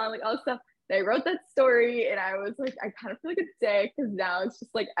slept on, like all this stuff. They wrote that story and I was like, I kind of feel like a dick because now it's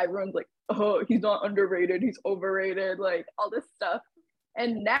just like everyone's like, oh, he's not underrated, he's overrated, like all this stuff.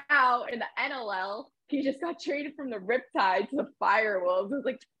 And now in the NLL, he just got traded from the Riptide to the Firewolves. It was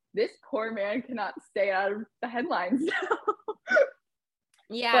like, this poor man cannot stay out of the headlines now.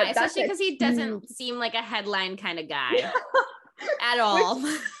 Yeah, But especially because he doesn't seem like a headline kind of guy at all.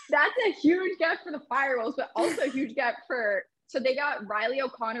 That's a huge get for the Firewolves, but also a huge get for, so they got Riley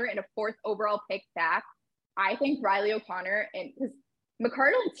O'Connor and a 4th overall pick back. I think Riley O'Connor, and because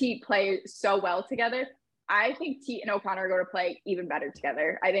McArdle and Teat play so well together, I think Teat and O'Connor are going to play even better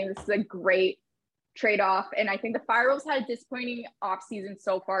together. I think this is a great trade-off. And I think the Firewolves had a disappointing offseason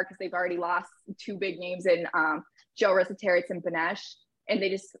so far because they've already lost 2 big names in Joe Resetarits and Benesh. And they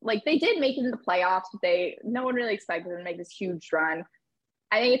just, like, they did make it in the playoffs, but no one really expected them to make this huge run.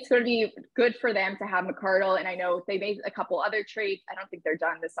 I think it's going to be good for them to have McArdle. And I know they made a couple other trades. I don't think they're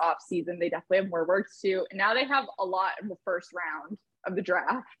done this offseason. They definitely have more work to do. And now they have a lot in the first round of the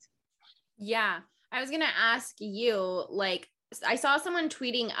draft. Yeah. I was going to ask you, like, I saw someone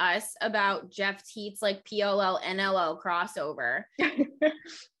tweeting us about Jeff Teat's like PLL NLL crossover.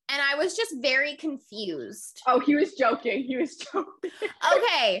 And I was just very confused. Oh, he was joking.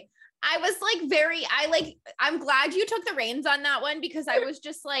 Okay. I was like I'm glad you took the reins on that one because I was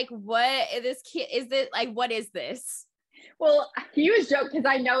just like, what is this kid? Is it like, what is this? Well, he was joking because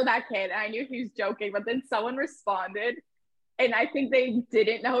I know that kid and I knew he was joking, but then someone responded and I think they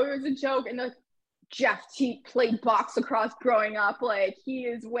didn't know it was a joke. And they're like, Jeff Teat played box lacrosse growing up. Like he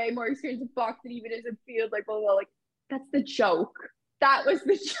is way more experienced in box than even is in field. Like, blah, blah, blah. Like that's the joke. That was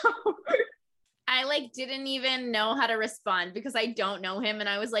the joke. I like didn't even know how to respond because I don't know him. And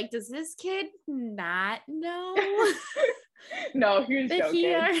I was like, does this kid not know? No, he was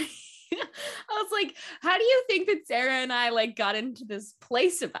joking. I was like, how do you think that Sarah and I like got into this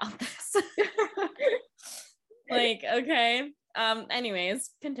place about this? Like, okay. Anyways,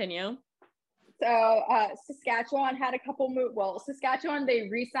 continue. So Saskatchewan had a couple Saskatchewan, they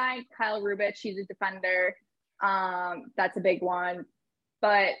re-signed Kyle Rubich. He's a defender. That's a big one.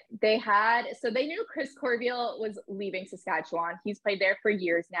 But they knew Chris Corbeil was leaving Saskatchewan. He's played there for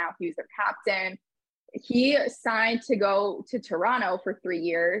years now. He was their captain. He signed to go to Toronto for 3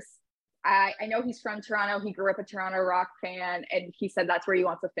 years. I know he's from Toronto. He grew up a Toronto Rock fan, and he said that's where he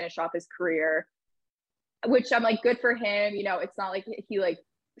wants to finish off his career, which I'm like, good for him. You know, it's not like he like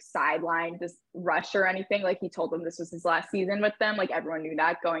sidelined this rush or anything. Like he told them this was his last season with them. Like everyone knew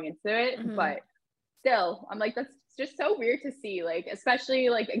that going into it. Mm-hmm. But still, I'm like, that's just so weird to see, like, especially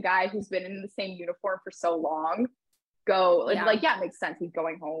like a guy who's been in the same uniform for so long go like, yeah, it makes sense. He's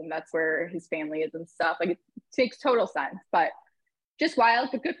going home. That's where his family is and stuff. Like it makes total sense, but just wild,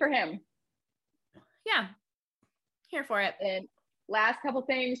 but good for him. Yeah. Here for it. And last couple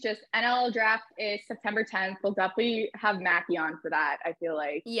things, just NLL draft is September 10th. We'll definitely have Mackie on for that. I feel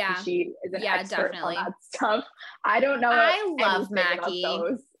like she is an expert on that stuff. I don't know. I love Mackie.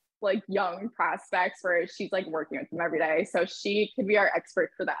 Those like young prospects where she's like working with them every day. So she could be our expert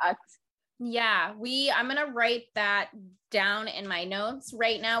for that. Yeah, I'm going to write that down in my notes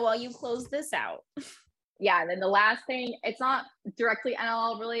right now while you close this out. Yeah. And then the last thing, it's not directly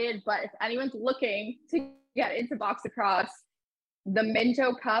NLL related, but if anyone's looking to get into box lacrosse, the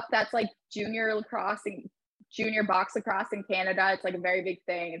Minto Cup, that's like junior lacrosse and junior box lacrosse in Canada. It's like a very big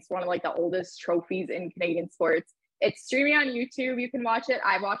thing. It's one of like the oldest trophies in Canadian sports. It's streaming on YouTube. You can watch it.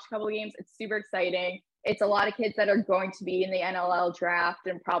 I've watched a couple of games. It's super exciting. It's a lot of kids that are going to be in the NLL draft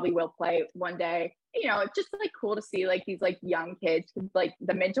and probably will play one day. You know, it's just like cool to see like these like young kids, like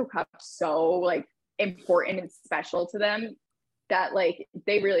the Minto Cup so like important and special to them that like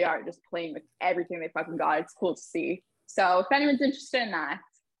they really are just playing with everything they fucking got. It's cool to see. So if anyone's interested in that,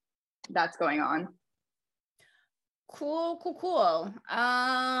 that's going on. Cool.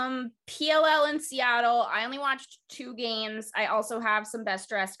 PLL in Seattle. I only watched 2 games. I also have some best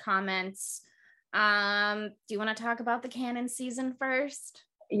dressed comments. Do you want to talk about the Cannon season first?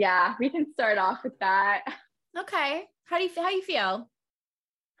 Yeah, we can start off with that. Okay. How do you feel?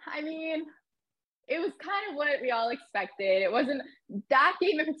 I mean, it was kind of what we all expected. It wasn't that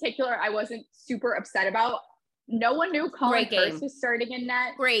game in particular. I wasn't super upset about. No one knew Colin Hurst was starting in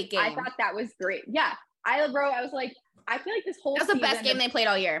net. Great game. I thought that was great. Yeah, I was like, I feel like this whole that was the best game they played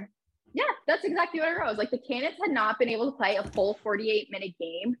all year. Yeah, that's exactly what I wrote. I was like, the Cannons had not been able to play a full 48-minute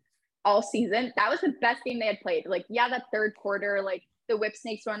game all season. That was the best game they had played. Like, yeah, that third quarter, like the Whip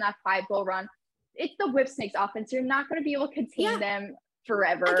Snakes were on that 5-goal run. It's the Whip Snakes offense. You're not going to be able to contain them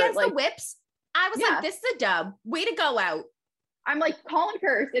forever. Against like, the Whips, I was like, this is a dub. Way to go out. I'm like, Colin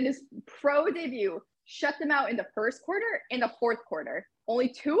Hurst in his pro debut shut them out in the first quarter and the fourth quarter. Only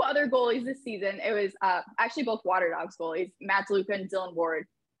 2 other goalies this season. It was actually both Water Dogs goalies, Matt Luca and Dylan Ward,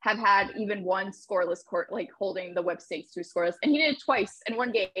 have had even one scoreless court, like holding the Whip Snakes to scoreless. And he did it twice in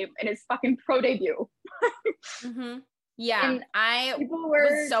one game in his fucking pro debut. Mm-hmm. Yeah, and I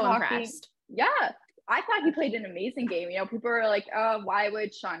was so impressed. Yeah, I thought he played an amazing game. You know, people were like, why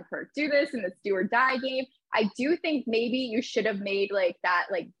would Sean Kirk do this in this do or die game? I do think maybe you should have made like that,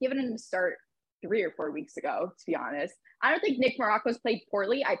 like given him a start 3 or 4 weeks ago, to be honest. I don't think Nick Morocco's played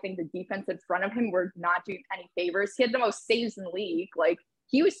poorly. I think the defense in front of him were not doing any favors. He had the most saves in the league. Like,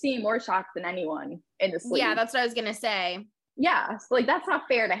 he was seeing more shots than anyone in this league. Yeah, that's what I was going to say. Yeah, so like that's not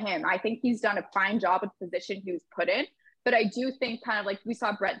fair to him. I think he's done a fine job at the position he was put in. But I do think kind of like we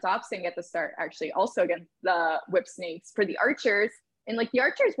saw Brett Dobson get the start actually also against the Whip Snakes for the Archers. And like the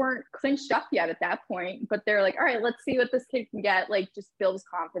Archers weren't clinched up yet at that point, but they're like, all right, let's see what this kid can get. Like just build his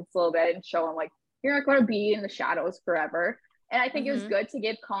confidence a little bit and show him like, you're not going to be in the shadows forever. And I think it was good to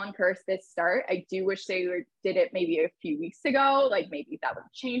give Colin Hurst this start. I do wish they did it maybe a few weeks ago. Like maybe that would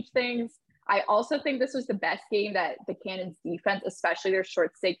change things. I also think this was the best game that the Cannons defense, especially their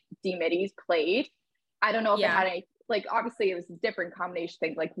short stick D-middies, played. I don't know if it had any, like obviously it was a different combination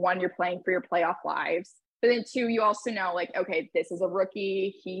thing. Like 1, you're playing for your playoff lives. But then 2, you also know like, okay, this is a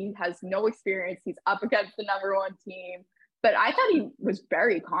rookie. He has no experience. He's up against the number 1 team. But I thought he was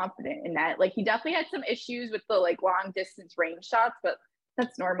very confident in that. Like he definitely had some issues with the like long distance range shots, but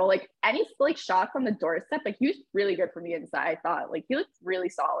that's normal. Like any like shots on the doorstep, like he was really good from the inside. I thought like he looked really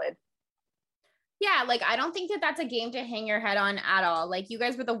solid. Yeah, like I don't think that that's a game to hang your head on at all. Like you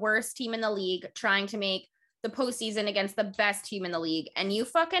guys were the worst team in the league trying to make the postseason against the best team in the league, and you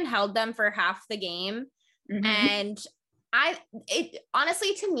fucking held them for half the game. Mm-hmm. And it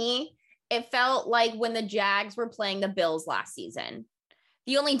honestly to me, it felt like when the Jags were playing the Bills last season.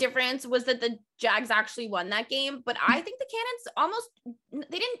 The only difference was that the Jags actually won that game. But I think the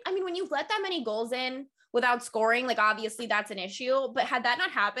Cannons when you let that many goals in without scoring, like obviously that's an issue. But had that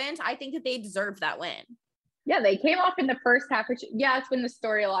not happened, I think that they deserved that win. Yeah, they came off in the first half, which, it's been the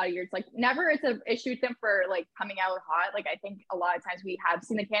story a lot of years. Like never it's an issue with them for like coming out hot. Like I think a lot of times we have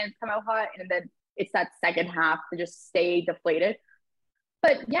seen the Cannons come out hot and then it's that second half to just stay deflated.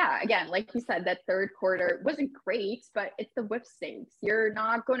 But yeah, again, like you said, that third quarter wasn't great, but it's the Whip Snakes. You're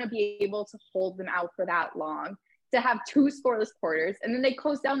not going to be able to hold them out for that long to have 2 scoreless quarters. And then they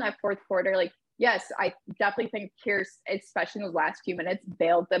closed down that fourth quarter. Like, yes, I definitely think Pierce, especially in those last few minutes,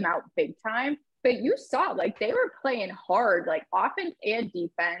 bailed them out big time. But you saw, like, they were playing hard, like offense and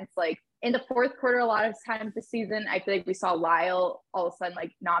defense. Like in the fourth quarter, a lot of times this season, I feel like we saw Lyle all of a sudden,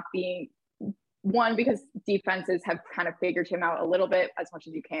 like, not being one, because defenses have kind of figured him out a little bit, as much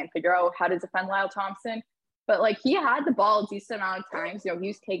as you can figure out how to defend Lyle Thompson. But like he had the ball a decent amount of times, he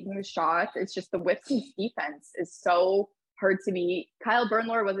was taking the shots. It's just the Whip Snakes defense is so hard to beat. Kyle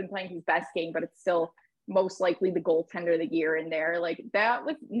Bernlohr wasn't playing his best game, but it's still most likely the goaltender of the year in there. Like that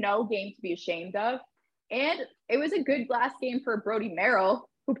was no game to be ashamed of. And it was a good last game for Brody Merrill,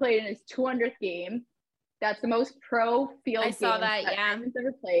 who played in his 200th game. That's the most pro field games that he's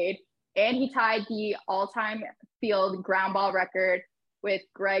ever played. And he tied the all-time field ground ball record with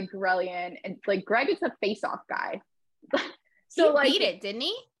Greg Gorelian. And like Greg is a face-off guy. So he beat it, didn't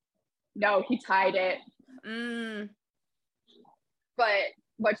he? No, he tied it. But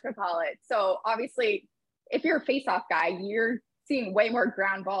whatchamacallit. So obviously, if you're a face-off guy, you're seeing way more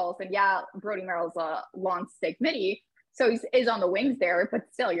ground balls. And yeah, Brody Merrill's a long stick midi, So he's on the wings there, but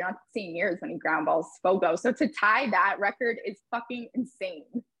still, you're not seeing near as many ground balls as Fogo. So to tie that record is fucking insane.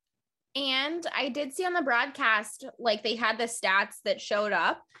 And I did see on the broadcast, like they had the stats that showed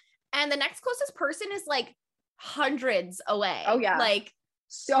up, and the next closest person is like hundreds away. Oh yeah. Like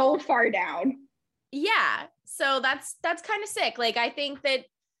so far down. Yeah. So that's kind of sick. Like, I think that,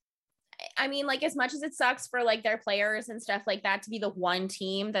 I mean, like, as much as it sucks for like their players and stuff like that to be the one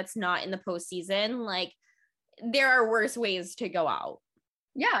team that's not in the postseason, like there are worse ways to go out.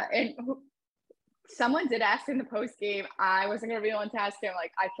 Yeah. And someone did ask in the post game. I wasn't going to be able to ask him.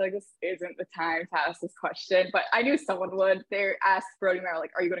 Like, I feel like this isn't the time to ask this question, but I knew someone would. They asked Brody Merrill,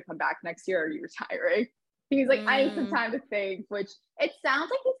 like, are you going to come back next year or are you retiring? He's like, I need some time to think, which it sounds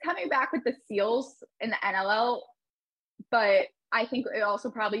like he's coming back with the Seals in the NLL, but I think it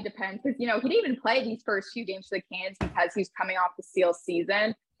also probably depends because, you know, he didn't even play these first few games for the Cans because he's coming off the Seals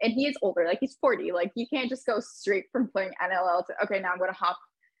season and he is older. Like, he's 40. Like, you can't just go straight from playing NLL to, okay, now I'm going to hop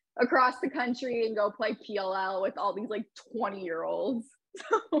across the country and go play PLL with all these like 20-year-olds.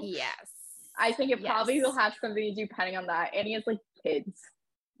 So yes. I think it probably will have something to do depending on that. And he has like kids.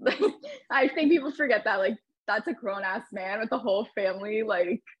 I think people forget that, like, that's a grown-ass man with a whole family.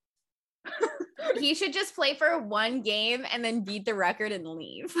 Like, he should just play for one game and then beat the record and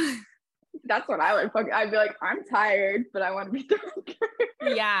leave. That's what I would fucking, I'd be like, I'm tired, but I want to beat the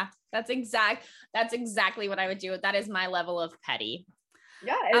record. Yeah, that's exactly what I would do. That is my level of petty.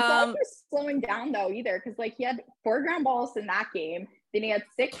 Yeah, it's not like you're slowing down though either, because like he had 4 ground balls in that game, then he had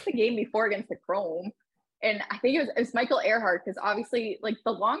 6 the game before against the Chrome. And I think it was Michael Earhart, because obviously, like,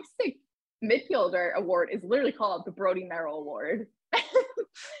 the long stick midfielder award is literally called the Brody Merrill Award.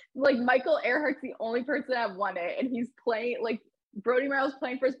 Like, Michael Earhart's the only person to have won it, and he's playing, like, Brody Merrill's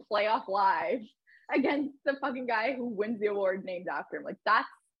playing for his playoff live against the fucking guy who wins the award named after him. Like, that's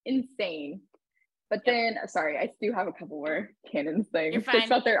insane. But then, sorry, I do have a couple more Cannons things. You're fine.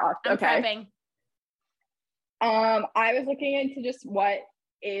 About their off. I'm okay. prepping. I was looking into just what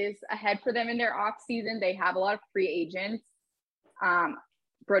is ahead for them in their off season. They have a lot of free agents.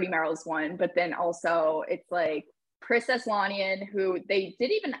 Brody Merrill's one, but then also it's like Chris Eslanian, who they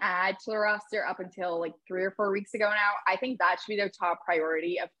did even add to the roster up until like 3 or 4 weeks ago now. I think that should be their top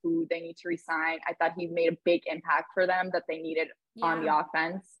priority of who they need to resign. I thought he made a big impact for them that they needed on the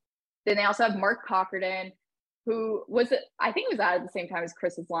offense. Then they also have Mark Cochran, who I think was out at the same time as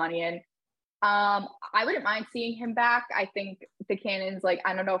Chris Eslanian. I wouldn't mind seeing him back. I think the Cannons, like,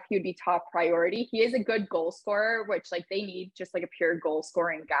 I don't know if he would be top priority. He is a good goal scorer, which like they need just like a pure goal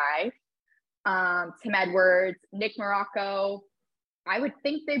scoring guy. Tim Edwards, Nick Morocco. I would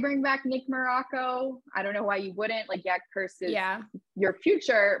think they bring back Nick Morocco. I don't know why you wouldn't. Like, yeah, Curse is your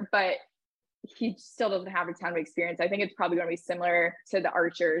future, but he still doesn't have a ton of experience. I think it's probably going to be similar to the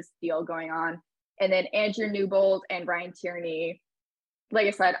Archers deal going on. And then Andrew Newbold and Ryan Tierney. Like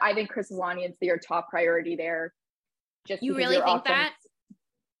I said, I think Chris Eslanian's your top priority there. Just you really think that?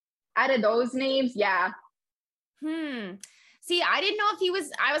 Out of those names, yeah. See, I didn't know if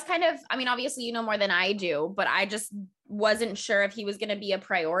I was kind of, I mean, obviously you know more than I do, but I just wasn't sure if he was going to be a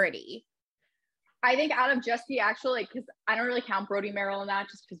priority. I think out of just the actual, like, because I don't really count Brody Merrill in that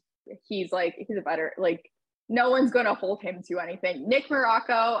just because he's a better, like, no one's going to hold him to anything. Nick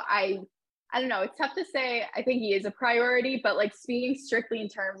Morocco, I don't know. It's tough to say. I think he is a priority, but like speaking strictly in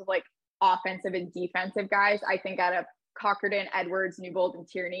terms of like offensive and defensive guys, I think out of Cochran, Edwards, Newbold, and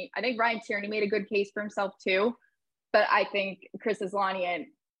Tierney, I think Ryan Tierney made a good case for himself too. But I think Chris Eslanian,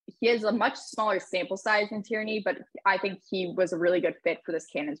 he has a much smaller sample size than Tierney, but I think he was a really good fit for this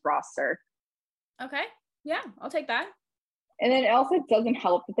Cannons roster. Okay. Yeah, I'll take that. And then it also doesn't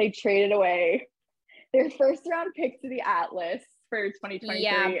help that they traded away their first round pick to the Atlas for 2023.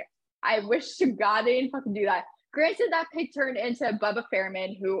 Yeah. I wish to God they didn't fucking do that. Granted, that pick turned into Bubba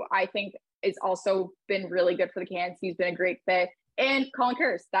Fairman, who I think is also been really good for the Cans. He's been a great fit. And Colin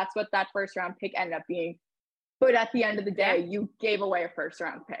Curse, that's what that first round pick ended up being. But at the end of the day, you gave away a first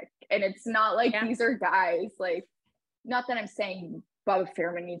round pick. And it's not like these are guys, like, not that I'm saying Bubba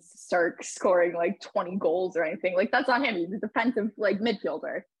Fairman needs to start scoring like 20 goals or anything. Like, that's on him. He's a defensive like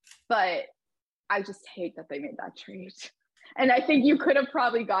midfielder. But I just hate that they made that trade. And I think you could have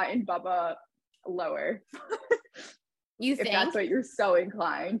probably gotten Bubba lower. You think? If that's what you're so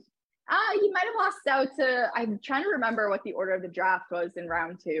inclined. You might have lost out to, I'm trying to remember what the order of the draft was in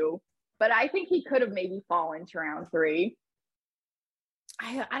round 2, but I think he could have maybe fallen to round 3.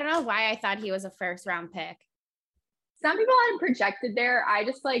 I don't know why I thought he was a first round pick. Some people had him projected there. I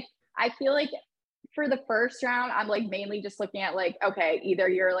feel like for the first round, I'm like mainly just looking at like, okay, either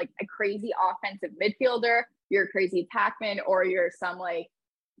you're like a crazy offensive midfielder, you're a crazy attackman, or you're some like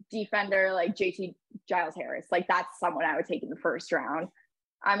defender like JT Giles Harris. Like that's someone I would take in the first round.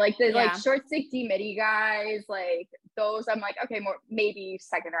 I'm like the like short stick D midi guys, like those I'm like, okay, more maybe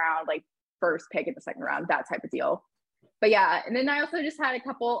second round, like first pick in the second round, that type of deal. But yeah, and then I also just had a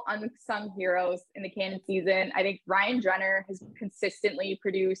couple unsung heroes in the Cannon season. I think Ryan Drenner has consistently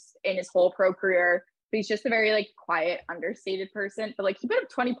produced in his whole pro career, but he's just a very like quiet, understated person. But like he put up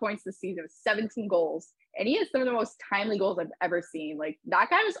 20 points this season with 17 goals, and he has some of the most timely goals I've ever seen. Like that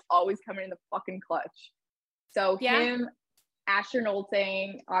guy was always coming in the fucking clutch. So him, Asher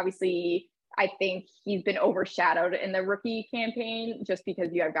Nolting, obviously, I think he's been overshadowed in the rookie campaign just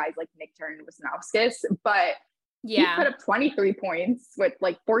because you have guys like Nick Turn and Wisnowskis, but he put up 23 points with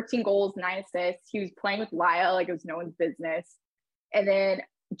like 14 goals, 9 assists. He was playing with Lyle like it was no one's business. And then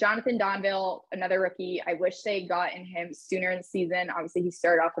Jonathan Donville, another rookie. I wish they gotten him sooner in the season. Obviously, he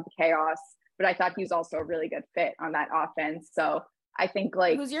started off with the chaos, but I thought he was also a really good fit on that offense. So I think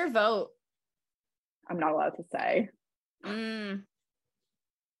like, who's your vote? I'm not allowed to say.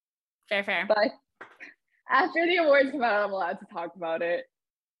 Fair. But after the awards come out, I'm allowed to talk about it.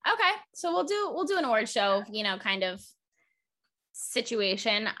 Okay, so we'll do an award show, kind of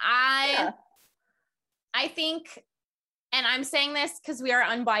situation. I think, and I'm saying this because we are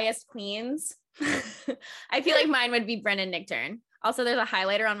unbiased queens. I feel like mine would be Brendan Nichtern. Also, there's a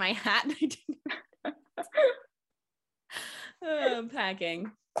highlighter on my hat. I'm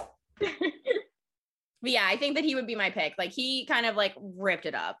packing. But yeah, I think that he would be my pick. Like he kind of like ripped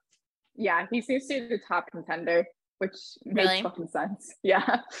it up. Yeah, he seems to be the top contender, which makes fucking sense.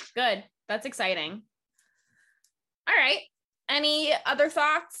 Yeah. Good. That's exciting. All right. Any other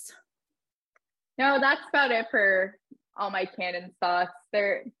thoughts? No, that's about it for all my Cannon thoughts.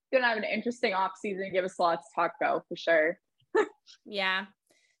 They're going to have an interesting off season, give us a lot to talk about for sure. Yeah.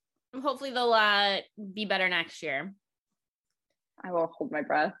 Hopefully they'll be better next year. I will hold my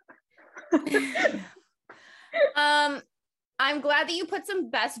breath. I'm glad that you put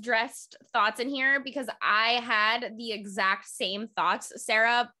some best dressed thoughts in here because I had the exact same thoughts.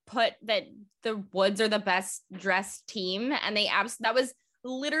 Sarah put that the Woods are the best dressed team, and that was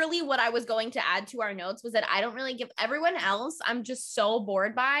literally what I was going to add to our notes, was that I don't really give everyone else. I'm just so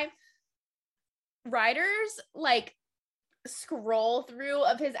bored by Ryder's like scroll through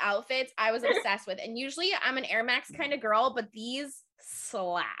of his outfits. I was obsessed with, and usually I'm an Air Max kind of girl, but these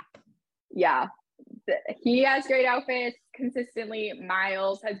slap. Yeah. He has great outfits consistently.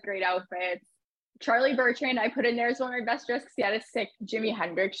 Miles has great outfits. Charlie Bertrand, I put in there as one of my best dressed because he had a sick Jimi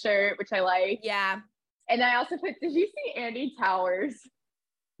Hendrix shirt, which I like. Yeah. And I also put, did you see Andy Towers?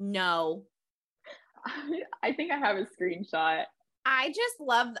 No. I think I have a screenshot. I just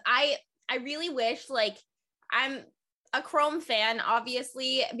love, I really wish, like, I'm a Chrome fan,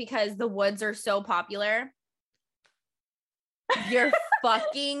 obviously, because the Woods are so popular. You're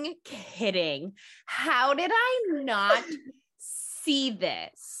fucking kidding. How did I not see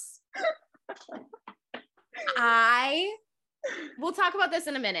this? We'll talk about this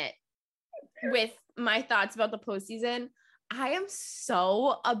in a minute with my thoughts about the postseason. I am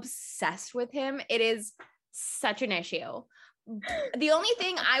so obsessed with him. It is such an issue. The only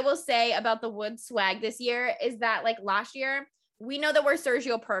thing I will say about the Woods swag this year is that, like last year, we know that where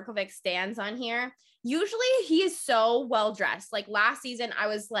Sergio Perkovic stands on here. Usually he is so well dressed. Like last season, I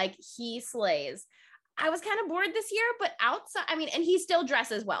was like, he slays. I was kind of bored this year, but outside, I mean, and he still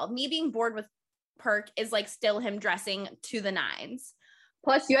dresses well. Me being bored with Perk is like still him dressing to the nines.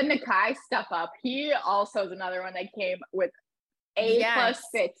 Plus, you had Nakai step up. He also is another one that came with A+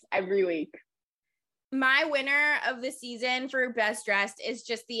 fits every week. My winner of the season for best dressed is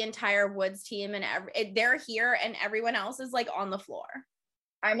just the entire Woods team, and they're here, and everyone else is like on the floor.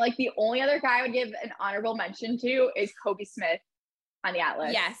 I'm like, the only other guy I would give an honorable mention to is Kobe Smith on the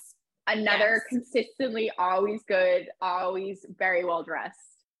Atlas. Yes. Another consistently always good, always very well dressed.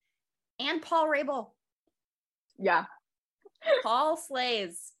 And Paul Rabel. Yeah. Paul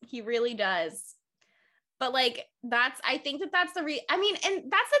slays. He really does. But like, I think that's and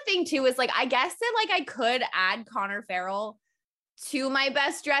that's the thing too, is like, I guess that like I could add Connor Farrell to my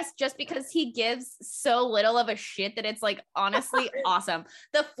best dress just because he gives so little of a shit that it's like honestly awesome.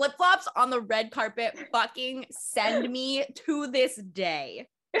 The flip-flops on the red carpet fucking send me to this day.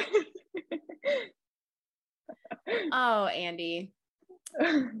 Oh, Andy.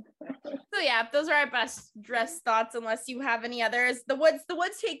 So yeah, those are our best dress thoughts, unless you have any others. The Woods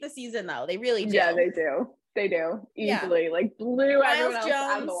take the season though. They really do. Yeah, they do. They do. Easily. Yeah. Like blew everyone else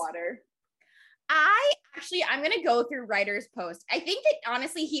out of the water. I'm going to go through Ryder's post. I think that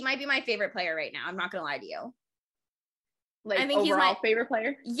honestly, he might be my favorite player right now. I'm not going to lie to you. Like, I think overall, he's my favorite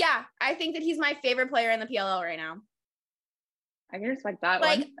player? Yeah. I think that he's my favorite player in the PLL right now. I can respect that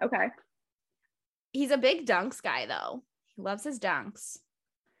Like, one. Okay. He's a big dunks guy though. He loves his dunks.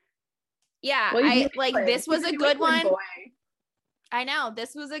 Yeah, Well, he's I like New this was England. a He's a good New England one. boy. I know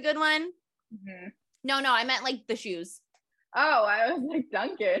this was a good one. Mm-hmm. No, I meant like the shoes. Oh, I was like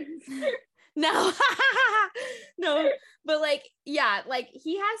Duncan. No, no, but like, yeah, like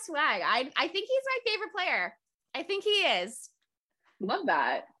he has swag. I think he's my favorite player. I think he is. Love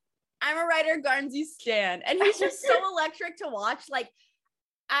that. I'm a Ryder Garnsey stan, and he's just so electric to watch. Like,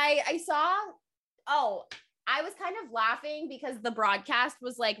 I saw. Oh, I was kind of laughing because the broadcast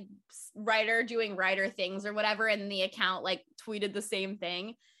was like Ryder doing Ryder things or whatever, and the account like tweeted the same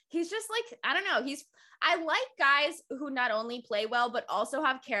thing. He's just like, I don't know. I like guys who not only play well, but also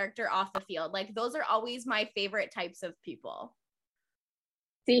have character off the field. Like those are always my favorite types of people.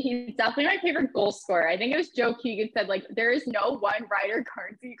 See, he's definitely my favorite goal scorer. I think it was Joe Keegan said, like, there is no one Ryder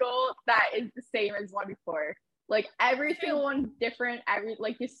Garnsey goal that is the same as one before. Like every single one different.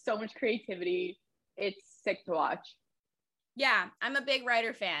 Like there's so much creativity. It's sick to watch. Yeah, I'm a big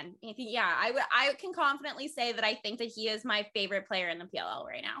Ryder fan. Yeah, I can confidently say that I think that he is my favorite player in the PLL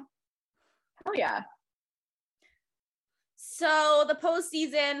right now. Oh yeah. So the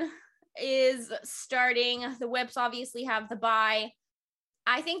postseason is starting. The Whips obviously have the bye.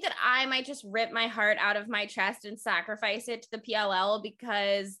 I think that I might just rip my heart out of my chest and sacrifice it to the PLL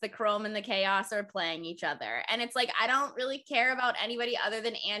because the Chrome and the Chaos are playing each other. And it's like, I don't really care about anybody other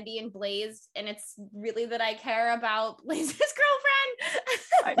than Andy and Blaze. And it's really that I care about Blaze's girlfriend.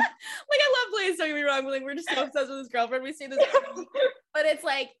 Like, I love Blaze, don't get me wrong. Like, we're just so obsessed with his girlfriend. We see this, but it's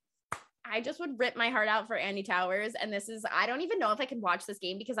like, I just would rip my heart out for Andy Towers. And this is, I don't even know if I can watch this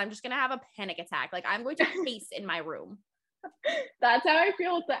game because I'm just going to have a panic attack. Like, I'm going to pace in my room. That's how I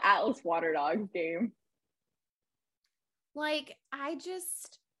feel with the Atlas Water Dogs game. Like,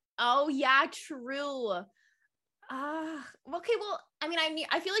 oh yeah, true. Okay, well, I mean,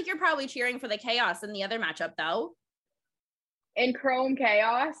 I feel like you're probably cheering for the Chaos in the other matchup though. In Chrome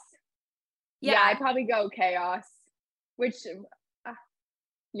Chaos? Yeah, I'd probably go Chaos, which,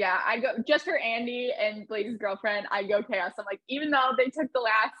 yeah, I'd go, just for Andy and Blaze's girlfriend, I'd go Chaos. I'm like, even though they took the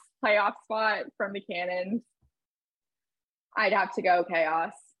last playoff spot from the Cannons, I'd have to go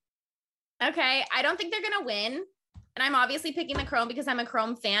Chaos. Okay, I don't think they're gonna win. And I'm obviously picking the Chrome because I'm a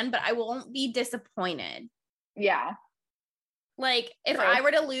Chrome fan, but I won't be disappointed. Yeah. Like, if I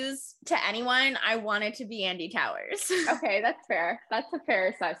were to lose to anyone, I want it to be Andy Towers. Okay, that's fair. That's a fair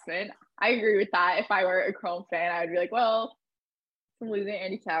assessment. I agree with that. If I were a Chrome fan, I would be like, well, I'm losing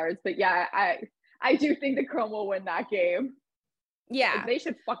Andy Towers. But yeah, I do think the Chrome will win that game. Yeah. Like, they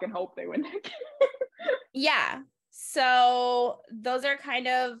should fucking hope they win that game. Yeah. So those are kind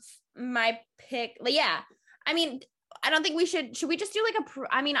of my pick. Yeah. I mean, I don't think should we just do like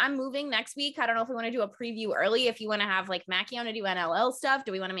I'm moving next week. I don't know if we want to do a preview early. If you want to have like Mackie on to do NLL stuff,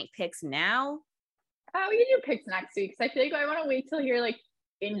 do we want to make picks now? We can do picks next week. Cause I feel like I want to wait till hear like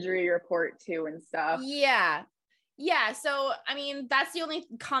injury report too and stuff. Yeah. Yeah. So, I mean, that's the only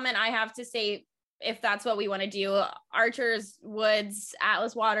comment I have to say. If that's what we want to do, Archers, Woods,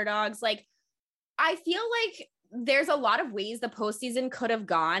 Atlas Water Dogs, like, I feel like there's a lot of ways the postseason could have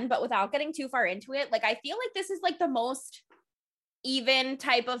gone, but without getting too far into it, like, I feel like this is like the most even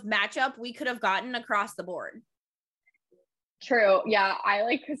type of matchup we could have gotten across the board. True. Yeah. I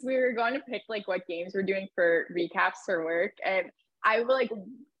like, cause we were going to pick like what games we're doing for recaps for work. And I like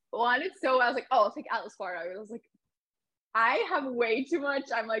wanted, so I was like, oh, it's like Atlas Water Dogs. I was like, I have way too much.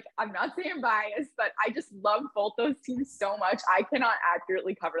 I'm like, I'm not saying biased, but I just love both those teams so much. I cannot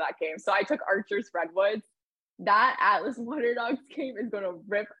accurately cover that game. So I took Archers Redwoods. That Atlas Water Dogs game is going to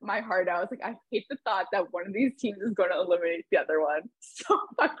rip my heart out. I was like, I hate the thought that one of these teams is going to eliminate the other one so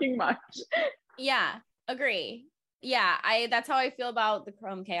fucking much. Yeah, agree. Yeah, that's how I feel about the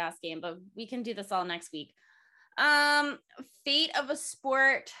Chrome Chaos game, but we can do this all next week. Fate of a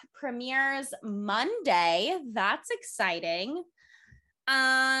Sport premieres Monday. That's exciting.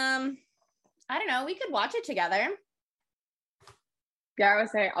 I don't know. We could watch it together. Yeah, I would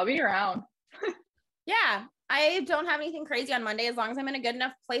say I'll be around. Yeah, I don't have anything crazy on Monday. As long as I'm in a good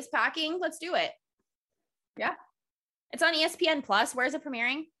enough place packing, let's do it. Yeah. It's on ESPN Plus. Where is it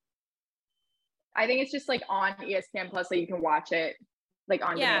premiering? I think it's just like on ESPN Plus so you can watch it like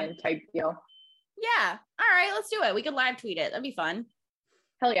on demand type deal. Yeah. All right, let's do it. We could live tweet it. That'd be fun.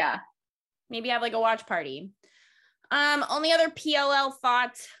 Hell yeah. Maybe have like a watch party. Only other PLL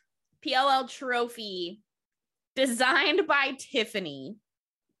thoughts. PLL trophy designed by Tiffany.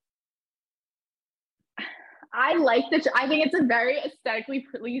 I like I think it's a very aesthetically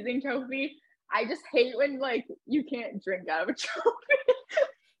pleasing trophy. I just hate when like you can't drink out of a trophy.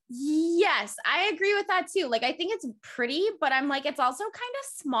 Yes, I agree with that too. Like, I think it's pretty, but I'm like, it's also kind of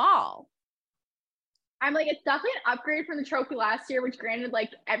small. I'm like, it's definitely an upgrade from the trophy last year, which granted, like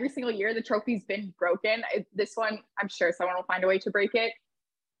every single year the trophy's been broken. This one, I'm sure someone will find a way to break it.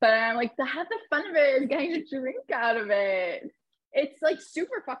 But I'm like, the fun of it is getting a drink out of it. It's like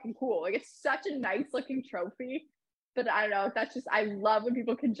super fucking cool. Like, it's such a nice looking trophy. But I don't know. That's just, I love when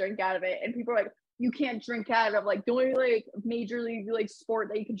people can drink out of it. And people are like, you can't drink out of, like, the only like major league like sport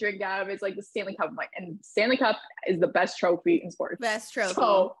that you can drink out of is like the Stanley Cup. I'm like, and Stanley Cup is the best trophy in sports. Best trophy.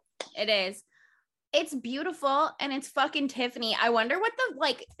 So, it is. It's beautiful and it's fucking Tiffany. I wonder what the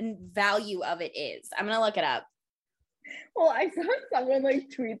like value of it is. I'm gonna look it up. well, I saw someone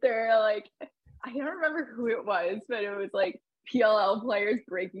like tweet there, like, I don't remember who it was, but it was like PLL players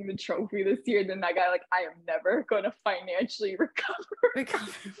breaking the trophy this year. Then that guy, like, I am never going to financially recover.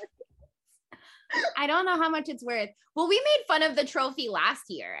 I don't know how much it's worth. Well, we made fun of the trophy last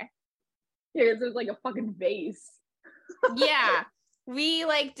year. Yeah, it was like a fucking vase. Yeah, we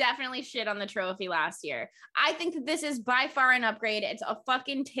like definitely shit on the trophy last year. I think that this is by far an upgrade. It's a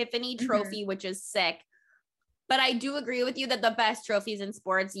fucking Tiffany trophy, which is sick. But I do agree with you that the best trophies in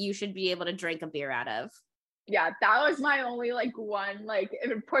sports, you should be able to drink a beer out of. Yeah, that was my only like one, like,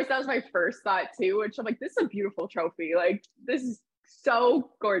 and of course that was my first thought too, which I'm like, this is a beautiful trophy. Like, this is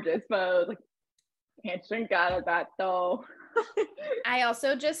so gorgeous, but I was like, can't drink out of that though. I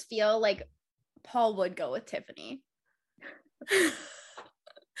also just feel like Paul would go with Tiffany.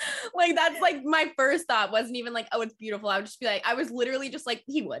 Like, that's like my first thought. Wasn't even like, oh, it's beautiful. I would just be like, I was literally just like,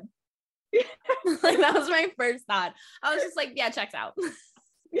 he would. Like, that was my first thought. I was just like, yeah, checks out.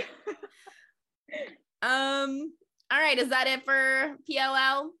 All right, is that it for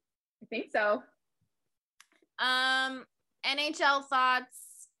PLL? I think so. NHL thoughts.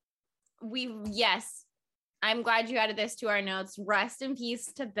 Yes, I'm glad you added this to our notes. Rest in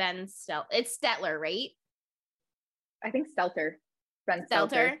peace to Ben Stelter. It's Stelter, right? I think Stelter. Ben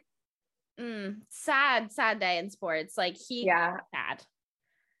Stelter. Sad day in sports. Like, sad.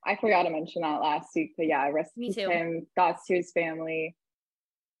 I forgot to mention that last week, but yeah, rest in peace to him. Thoughts to his family.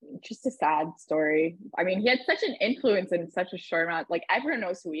 Just a sad story. I mean, he had such an influence in such a short amount. Like, everyone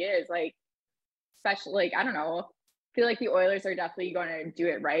knows who he is. Like, especially, like, I don't know. I feel like the Oilers are definitely going to do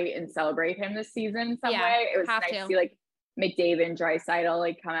it right and celebrate him this season in some way. It was nice to see like McDavid and Draisaitl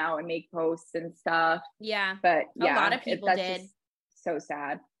like come out and make posts and stuff. Yeah, but yeah, a lot of people did. So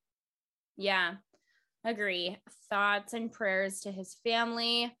sad. Yeah, agree. Thoughts and prayers to his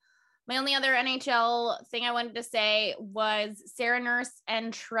family. My only other NHL thing I wanted to say was Sarah Nurse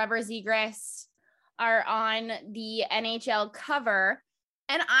and Trevor Zegras are on the NHL cover.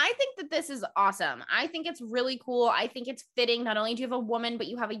 And I think that this is awesome. I think it's really cool. I think it's fitting. Not only do you have a woman, but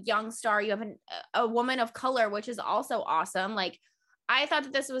you have a young star. You have a woman of color, which is also awesome. Like, I thought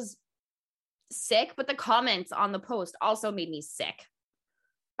that this was sick, but the comments on the post also made me sick.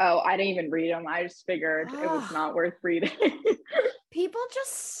 Oh, I didn't even read them. I just figured it was not worth reading. People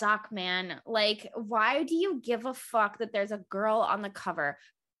just suck, man. Like, why do you give a fuck that there's a girl on the cover?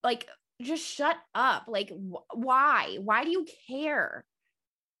 Like, just shut up. Like, why? Why do you care?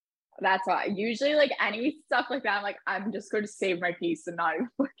 That's why. Usually, like, any stuff like that, I'm like, I'm just going to save my peace and not even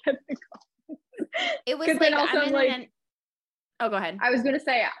look at the comments. It was like, also, oh, go ahead. I was going to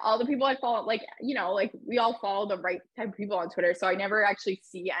say, all the people I follow, like, you know, like, we all follow the right type of people on Twitter, so I never actually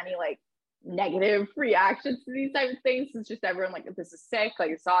see any, like, negative reactions to these type of things. It's just everyone like, this is sick, like,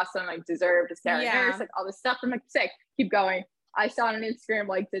 it's awesome, like, deserved, Sarah Nurse, like, all this stuff. I'm like, sick, keep going. I saw it on Instagram,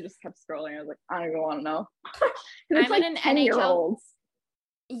 like, they just kept scrolling. I was like, I don't even want to know. It's I'm like in an 10-year-olds.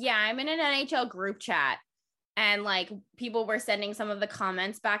 Yeah, I'm in an NHL group chat, and like, people were sending some of the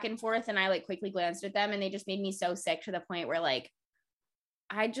comments back and forth, and I like quickly glanced at them, and they just made me so sick to the point where like,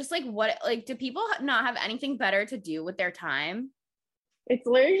 I just like, what, like, do people not have anything better to do with their time? It's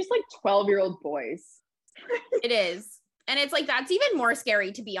literally just like 12-year-old boys. It is. And it's like, that's even more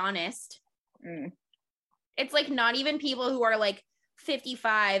scary, to be honest. It's like not even people who are like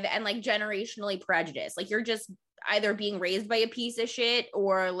 55 and like generationally prejudiced. Like, you're just either being raised by a piece of shit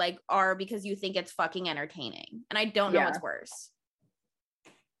or like are because you think it's fucking entertaining. And I don't know what's worse.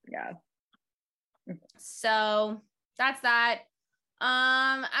 Yeah. So that's that.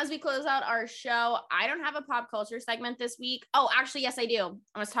 As we close out our show, I don't have a pop culture segment this week. Oh, actually, yes, I do.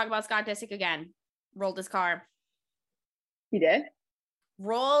 I want to talk about Scott Disick again. Rolled his car. He did?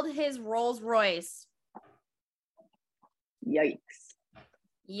 Rolled his Rolls Royce. Yikes.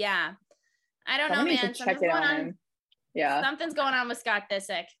 Yeah. I don't know, man. Something's going on. Yeah. Something's going on with Scott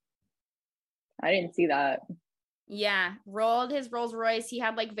Disick. I didn't see that. Yeah, rolled his Rolls Royce. He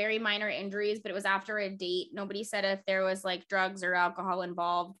had like very minor injuries, but it was after a date. Nobody said if there was like drugs or alcohol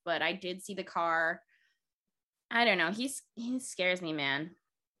involved, but I did see the car. I don't know. He scares me, man.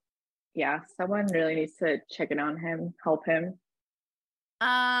 Yeah, someone really needs to check in on him, help him.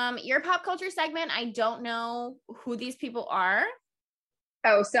 Your pop culture segment, I don't know who these people are.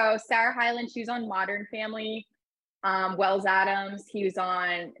 Oh, so Sarah Hyland, she was on Modern Family. Wells Adams, he was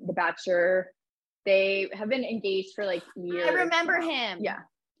on The Bachelor. They have been engaged for like years. I remember now. him. Yeah.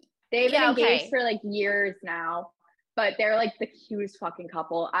 They've been engaged for like years now, but they're like the cutest fucking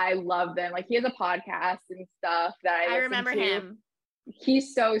couple. I love them. Like he has a podcast and stuff that I remember him.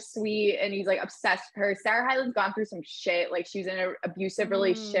 He's so sweet and he's like obsessed with her. Sarah Hyland's gone through some shit. Like she was in an abusive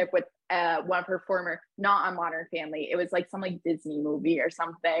relationship with one of her former, not on Modern Family. It was like some like Disney movie or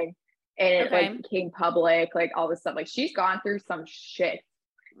something. And it like became public, like all this stuff. Like she's gone through some shit.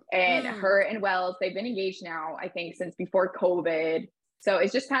 And her and Wells, they've been engaged now, I think, since before COVID. So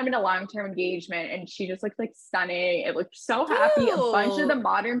it's just kind of been a long-term engagement. And she just looks like stunning. It looked so happy. A bunch of the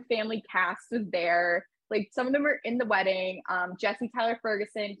Modern Family cast was there. Like some of them were in the wedding. Jesse Tyler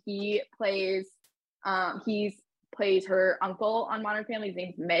Ferguson, he plays her uncle on Modern Family. His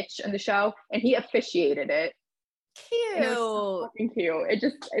name's Mitch in the show, and he officiated it. Cute. And it was so fucking cute.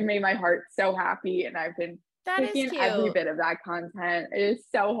 It made my heart so happy, and I've been taking every bit of that content. It is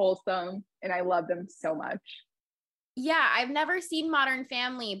so wholesome, and I love them so much. Yeah, I've never seen Modern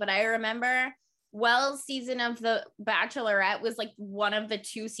Family, but I remember Wells' season of The Bachelorette was like one of the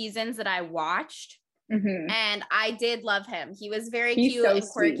 2 seasons that I watched. And I did love him. He was very cute and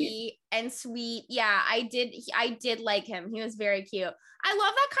quirky and sweet. Yeah, I did like him. He was very cute. I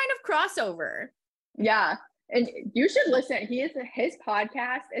love that kind of crossover. Yeah. And you should listen. His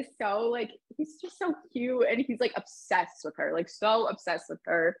podcast is so like, he's just so cute. And he's like obsessed with her, like so obsessed with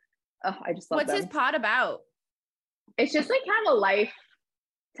her. Oh, I just love What's his pod about? It's just like kind of a life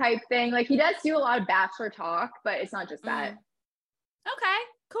type thing. Like he does do a lot of Bachelor talk, but it's not just that. Okay,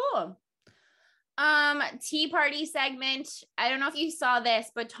 cool. Tea party segment. I don't know if you saw this,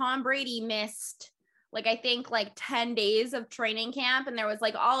 but Tom Brady missed like I think like 10 days of training camp, and there was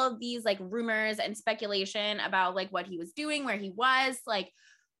like all of these like rumors and speculation about like what he was doing, where he was. Like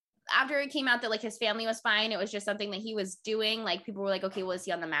after it came out that like his family was fine, it was just something that he was doing. Like people were like, okay, well, is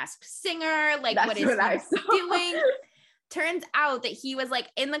he on The Masked Singer? Like what is he doing? Turns out that he was like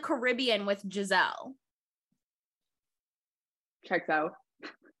in the Caribbean with Giselle. Checks out.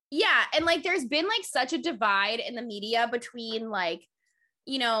 Yeah. And like, there's been like such a divide in the media between like,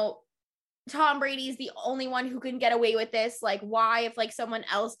 you know, Tom Brady's the only one who can get away with this. Like, why, if like someone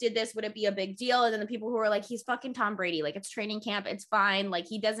else did this, would it be a big deal? And then the people who are like, he's fucking Tom Brady. Like it's training camp. It's fine. Like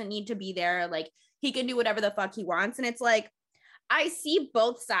he doesn't need to be there. Like he can do whatever the fuck he wants. And it's like, I see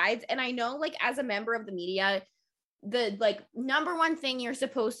both sides. And I know like as a member of the media, the like number one thing you're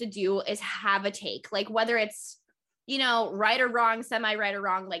supposed to do is have a take, like whether it's, you know, right or wrong, semi right or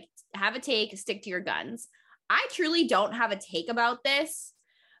wrong, like have a take, stick to your guns. I truly don't have a take about this,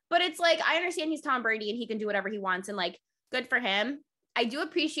 but it's like, I understand he's Tom Brady and he can do whatever he wants and like, good for him. I do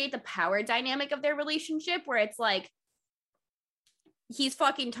appreciate the power dynamic of their relationship where it's like, he's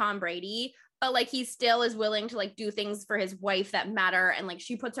fucking Tom Brady, but like, he still is willing to like do things for his wife that matter. And like,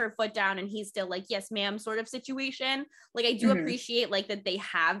 she puts her foot down and he's still like, yes, ma'am, sort of situation. Like, I do appreciate like that they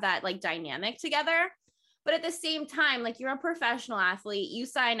have that like dynamic together. But at the same time, like you're a professional athlete, you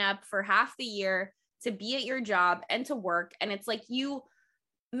sign up for half the year to be at your job and to work. And it's like, you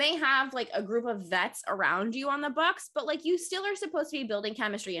may have like a group of vets around you on the Bucks, but like you still are supposed to be building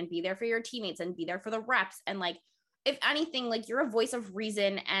chemistry and be there for your teammates and be there for the reps. And like, if anything, like you're a voice of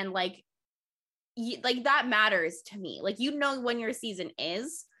reason and like that matters to me. Like, you know, when your season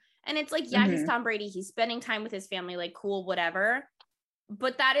is, and it's like, yeah, he's Tom Brady. He's spending time with his family, like cool, whatever.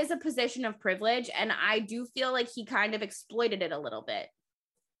 But that is a position of privilege. And I do feel like he kind of exploited it a little bit.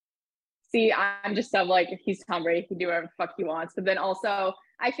 See, I'm just so like, if he's Tom Brady, he can do whatever the fuck he wants. But then also,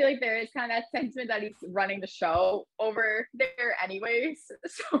 I feel like there is kind of that sentiment that he's running the show over there anyways.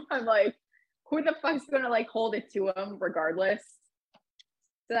 So I'm like, who the fuck's going to like hold it to him regardless?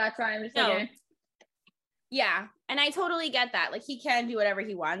 So that's why I'm just like, yeah. And I totally get that. Like he can do whatever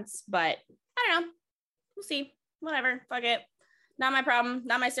he wants, but I don't know. We'll see. Whatever. Fuck it. Not my problem.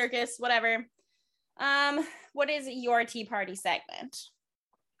 Not my circus. Whatever. What is your tea party segment?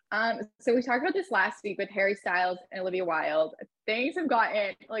 So we talked about this last week with Harry Styles and Olivia Wilde. Things have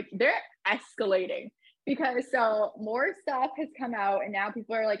gotten like, they're escalating because so more stuff has come out and now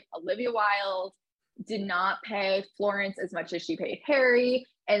people are like, Olivia Wilde did not pay Florence as much as she paid Harry.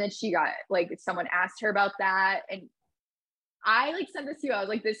 And then she got like, someone asked her about that. And I like sent this to you. I was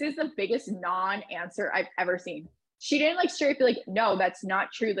like, this is the biggest non-answer I've ever seen. she didn't like straight be like, no, that's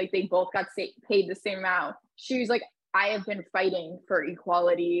not true. Like they both got paid the same amount. She was like, I have been fighting for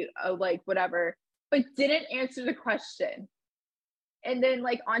equality, like whatever, but didn't answer the question. And then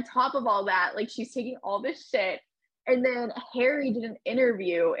like on top of all that, like she's taking all this shit. And then Harry did an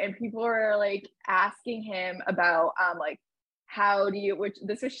interview and people were like asking him about like, how do you, which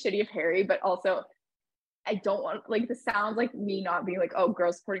this was shitty of Harry, but also I don't want, like, this sounds like me not being like, oh,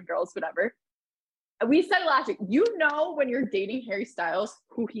 girls supporting girls, whatever. We said last week, you know, when you're dating Harry Styles,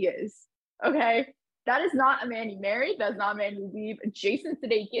 who he is, okay? That is not a man you marry. That is not a man you leave Jason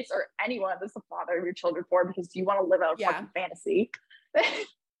Sudeikis or anyone that's the father of your children for because you want to live out a fucking fantasy.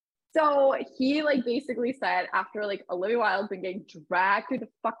 So he like basically said after like Olivia Wilde's been getting dragged through the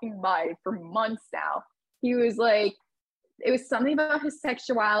fucking mud for months now, he was like, it was something about his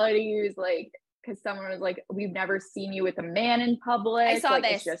sexuality. He was like, because someone was like, we've never seen you with a man in public. I saw like,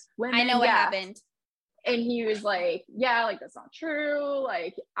 this. It's just women. I know what happened. And he was like, yeah, like that's not true.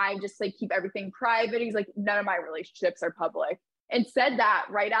 Like I just like keep everything private. He's like, none of my relationships are public. And said that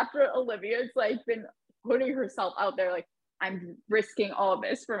right after Olivia's like been putting herself out there, like I'm risking all of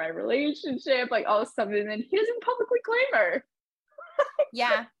this for my relationship, like all this stuff. And then he doesn't publicly claim her.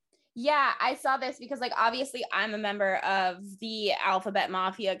 Yeah, I saw this because like obviously I'm a member of the Alphabet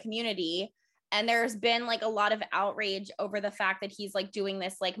Mafia community. And there's been like a lot of outrage over the fact that he's like doing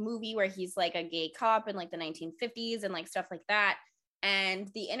this like movie where he's like a gay cop in like the 1950s and like stuff like that. And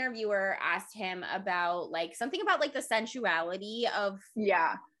the interviewer asked him about like something about like the sensuality of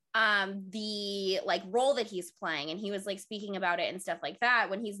the like role that he's playing. And he was like speaking about it and stuff like that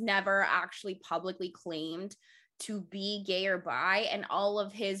when he's never actually publicly claimed to be gay or bi, and all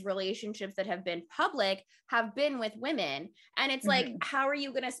of his relationships that have been public have been with women. And it's like, how are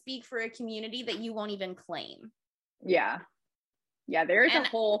you going to speak for a community that you won't even claim? Yeah, there's a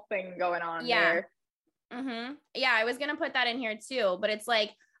whole thing going on there. Yeah, I was going to put that in here too, but it's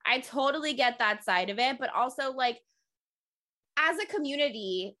like, I totally get that side of it, but also like, as a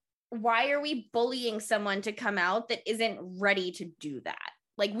community, why are we bullying someone to come out that isn't ready to do that?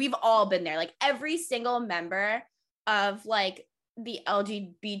 Like, we've all been there. Like, every single member of like the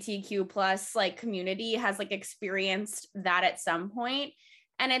LGBTQ plus like community has like experienced that at some point.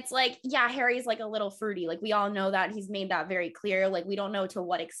 And it's like, yeah, Harry's like a little fruity. Like, we all know that. He's made that very clear. Like, we don't know to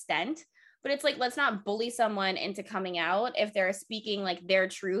what extent, but it's like, let's not bully someone into coming out if they're speaking like their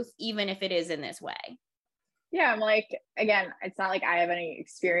truth, even if it is in this way. Yeah, I'm like, again, it's not like I have any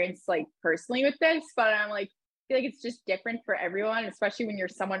experience like personally with this, but I'm like, I feel like it's just different for everyone, especially when you're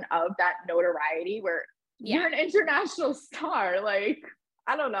someone of that notoriety where you're an international star. Like,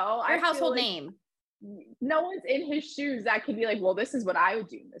 I don't know. Your household name. No one's in his shoes that could be like, well, this is what I would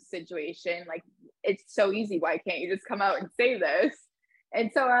do in this situation. Like, it's so easy. Why can't you just come out and say this?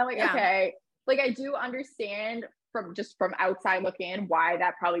 And so I'm like, okay, like I do understand from outside looking in why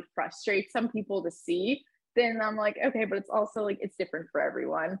that probably frustrates some people to see. Then I'm like, okay, but it's also like, it's different for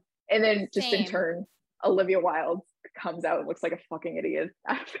everyone. And then just in turn, Olivia Wilde comes out and looks like a fucking idiot.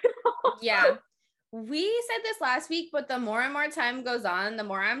 Yeah. We said this last week, but the more and more time goes on, the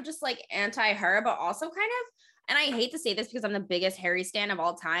more I'm just like anti her, but also kind of, and I hate to say this because I'm the biggest Harry stan of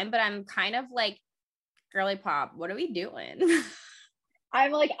all time, but I'm kind of like, girly pop, what are we doing?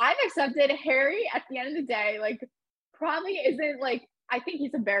 I'm like, I've accepted Harry at the end of the day, like probably isn't like, I think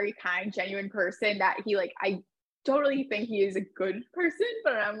he's a very kind, genuine person that he like, I totally think he is a good person,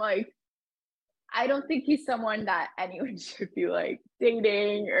 but I'm like, I don't think he's someone that anyone should be like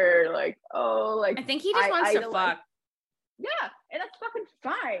dating or like, oh, like. I think he just wants to fuck. Yeah, and that's fucking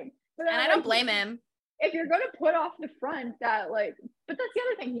fine. But and I don't blame him. If you're going to put off the front that like, but that's the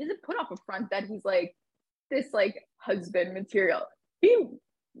other thing. He doesn't put off a front that he's like this like husband material. He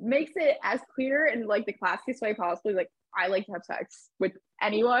makes it as clear in like the classiest way possible. Like, I like to have sex with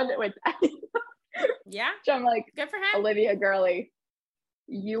anyone, Yeah. So I'm like, good for him. Olivia, girly,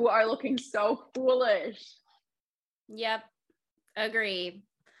 you are looking so foolish. Yep. Agree.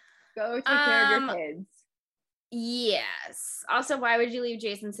 Go take care of your kids. Yes. Also, why would you leave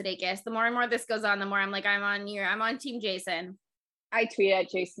Jason Sudeikis? The more and more this goes on, the more I'm like, I'm on team Jason. I tweeted at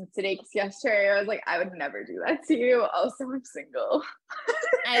Jason Sudeikis yesterday. I was like, I would never do that to you. Also, I'm single.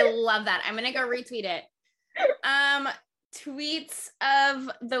 I love that. I'm gonna go retweet it. Tweets of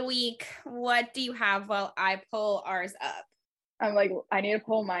the week. What do you have while I pull ours up? I'm like, I need to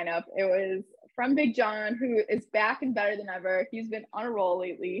pull mine up. It was from Big John, who is back and better than ever. He's been on a roll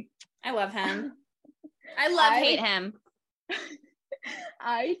lately. I love him. I hate him.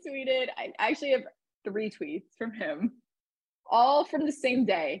 I actually have 3 tweets from him, all from the same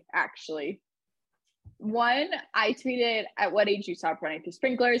day, actually. One, I tweeted, at what age you stopped running through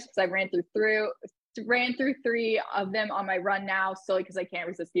sprinklers, because I ran through ran through 3 of them on my run now, solely because I can't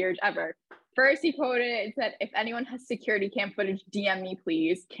resist the urge ever. First, he quoted it and said, "If anyone has security cam footage, DM me,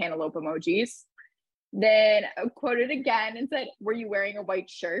 please." Cantaloupe emojis. Then I quoted again and said, "Were you wearing a white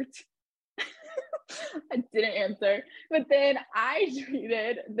shirt?" I didn't answer. But then I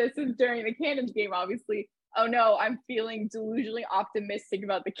tweeted, this is during the Cannons game, obviously, "Oh no, I'm feeling delusionally optimistic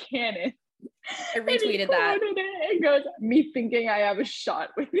about the Cannon." I retweeted that. It goes, "Me thinking I have a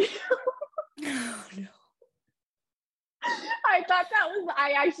shot with you." Oh, no. I thought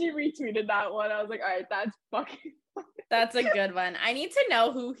I actually retweeted that one. I was like, all right, that's fucking funny. That's a good one. I need to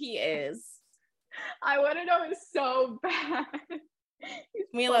know who he is. I want to know it so bad.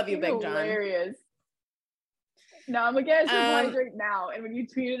 We love you, Big John. Hilarious. No, I'm looking at his replies right now, and when you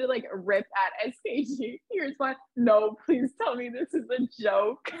tweeted it like "rip at SKG," he responded, "No, please tell me this is a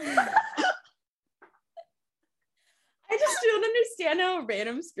joke." I just don't understand how a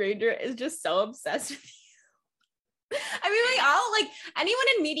random stranger is just so obsessed with you. I mean, like anyone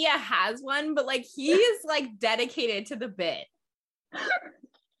in media has one, but like he is like dedicated to the bit,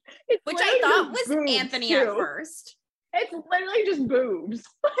 which I thought was Anthony too. At first. It's literally just boobs.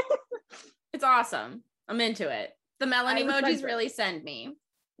 It's awesome. I'm into it. The melon emojis really send me.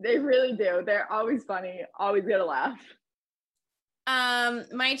 They really do. They're always funny. Always get a laugh.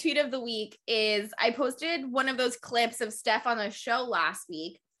 My tweet of the week is I posted one of those clips of Steph on the show last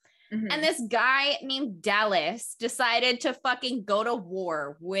week. Mm-hmm. And this guy named Dallas decided to fucking go to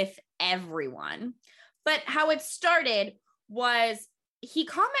war with everyone. But how it started was he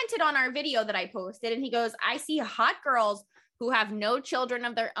commented on our video that I posted and he goes, "I see hot girls who have no children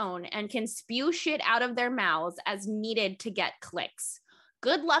of their own and can spew shit out of their mouths as needed to get clicks.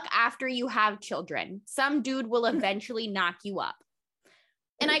 Good luck after you have children. Some dude will eventually knock you up."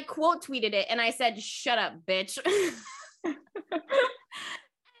 And I quote tweeted it and I said, "Shut up, bitch."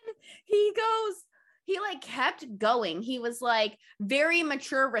 He like kept going. He was like, very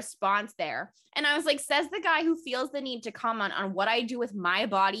mature response there. And I was like, says the guy who feels the need to comment on what I do with my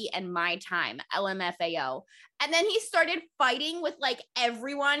body and my time, LMFAO. And then he started fighting with like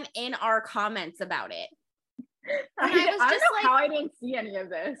everyone in our comments about it. I don't know how I didn't see any of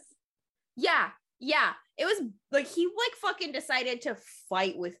this. Yeah. It was like, he like fucking decided to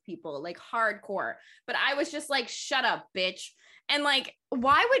fight with people like hardcore. But I was just like, shut up, bitch. And like,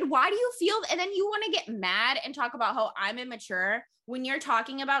 why do you feel, and then you want to get mad and talk about how I'm immature when you're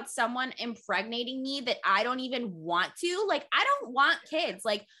talking about someone impregnating me that I don't even want to? Like, I don't want kids.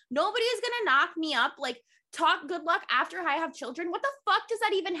 Like, nobody is going to knock me up. Like, talk good luck after I have children. What the fuck does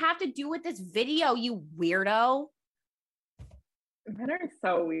that even have to do with this video, you weirdo? Men are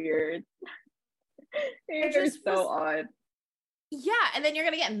so weird. They're so odd. Yeah, and then you're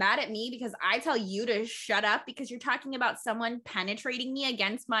going to get mad at me because I tell you to shut up because you're talking about someone penetrating me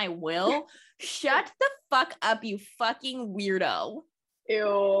against my will. Shut the fuck up, you fucking weirdo.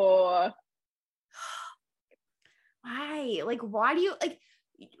 Ew. Why? Like, why do you, like,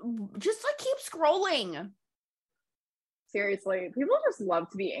 just, like, keep scrolling. Seriously, people just love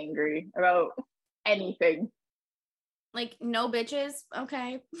to be angry about anything. Like, no bitches?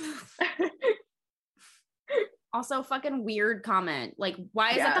 Okay. Also, fucking weird comment. Like,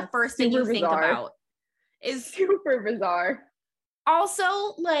 why is that the first thing you think about? Is super bizarre. Also,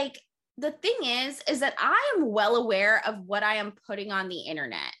 like, the thing is that I am well aware of what I am putting on the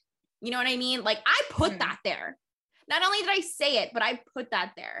internet. You know what I mean? Like, I put that there. Not only did I say it, but I put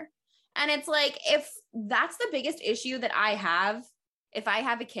that there. And it's like, if that's the biggest issue that I have, if I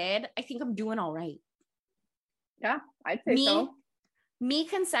have a kid, I think I'm doing all right. Yeah, I'd say so. Me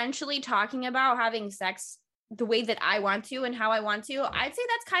consensually talking about having sex the way that I want to and how I want to, I'd say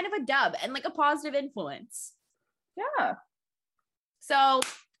that's kind of a dub and like a positive influence. Yeah. So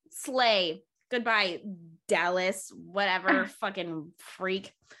slay. Goodbye, Dallas, whatever, fucking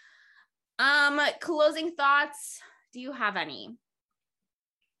freak. Closing thoughts. Do you have any?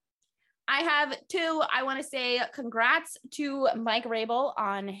 I have 2. I want to say congrats to Mike Rabel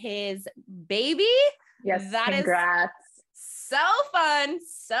on his baby. Yes, that congrats. Is so fun,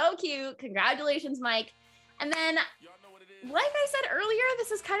 so cute. Congratulations, Mike. And then, like I said earlier, this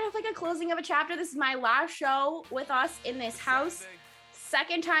is kind of like a closing of a chapter. This is my last show with us in this house.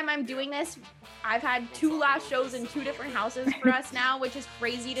 Second time I'm doing this. I've had 2 last shows in 2 different houses for us now, which is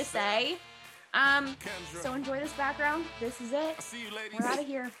crazy to say. So enjoy this background. This is it. We're out of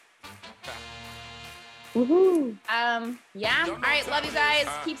here. Woohoo. Yeah. All right. Love you guys.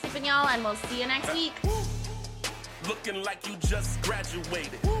 Keep sipping, y'all, and we'll see you next week. Looking like you just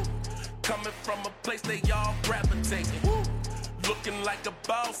graduated. Coming from a place they all gravitating. Looking like a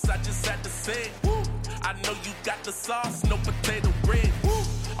boss, I just had to say. I know you got the sauce, no potato bread.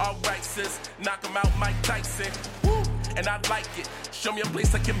 Alright, ISIS, knock him out Mike Tyson. Woo, and I like it. Show me a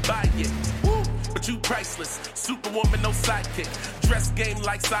place I can buy it. Woo, but you priceless. Superwoman, no sidekick. Dress game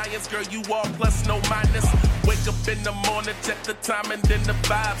like science, girl, you all plus, no minus. Wake up in the morning, check the time and then the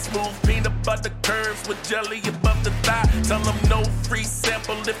vibe. Smooth peanut butter curves with jelly above the thigh. Tell them no free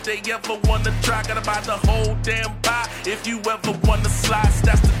sample if they ever wanna try. Gotta buy the whole damn pie if you ever wanna slice.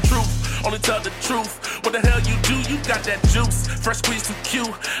 That's the truth. Only tell the truth. What the hell you do? You got that juice. Fresh squeeze to Q.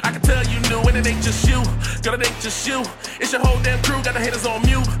 I can tell you new, and it ain't just you. Girl, it ain't just you. It's your whole damn crew. Got the haters on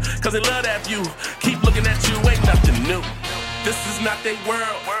mute, cause they love that view. Keep looking at you, ain't nothing new. This is not their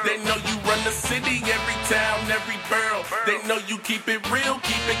world. They know you run the city, every town, every borough. They know you keep it real,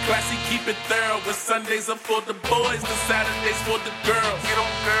 keep it classy, keep it thorough. When Sundays are for the boys, the Saturdays for the girls. Get 'em,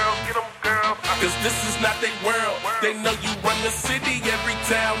 girl, get 'em, girl. Cause this is not their world. They know you run the city, every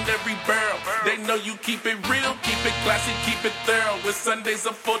town, every borough. They know you keep it real, keep it classy, keep it thorough. When Sundays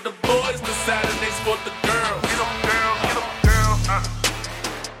are for the boys, the Saturdays for the girls. Get 'em, girl, get 'em, girl.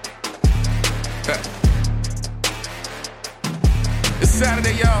 It's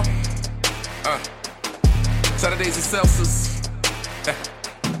Saturday, y'all. Saturdays and Celsius.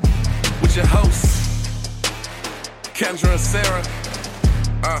 With your hosts, Kendra and Sarah.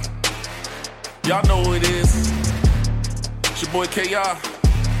 Y'all know who it is. It's your boy KR.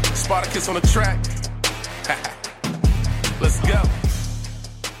 Spartacus on the track. Let's go.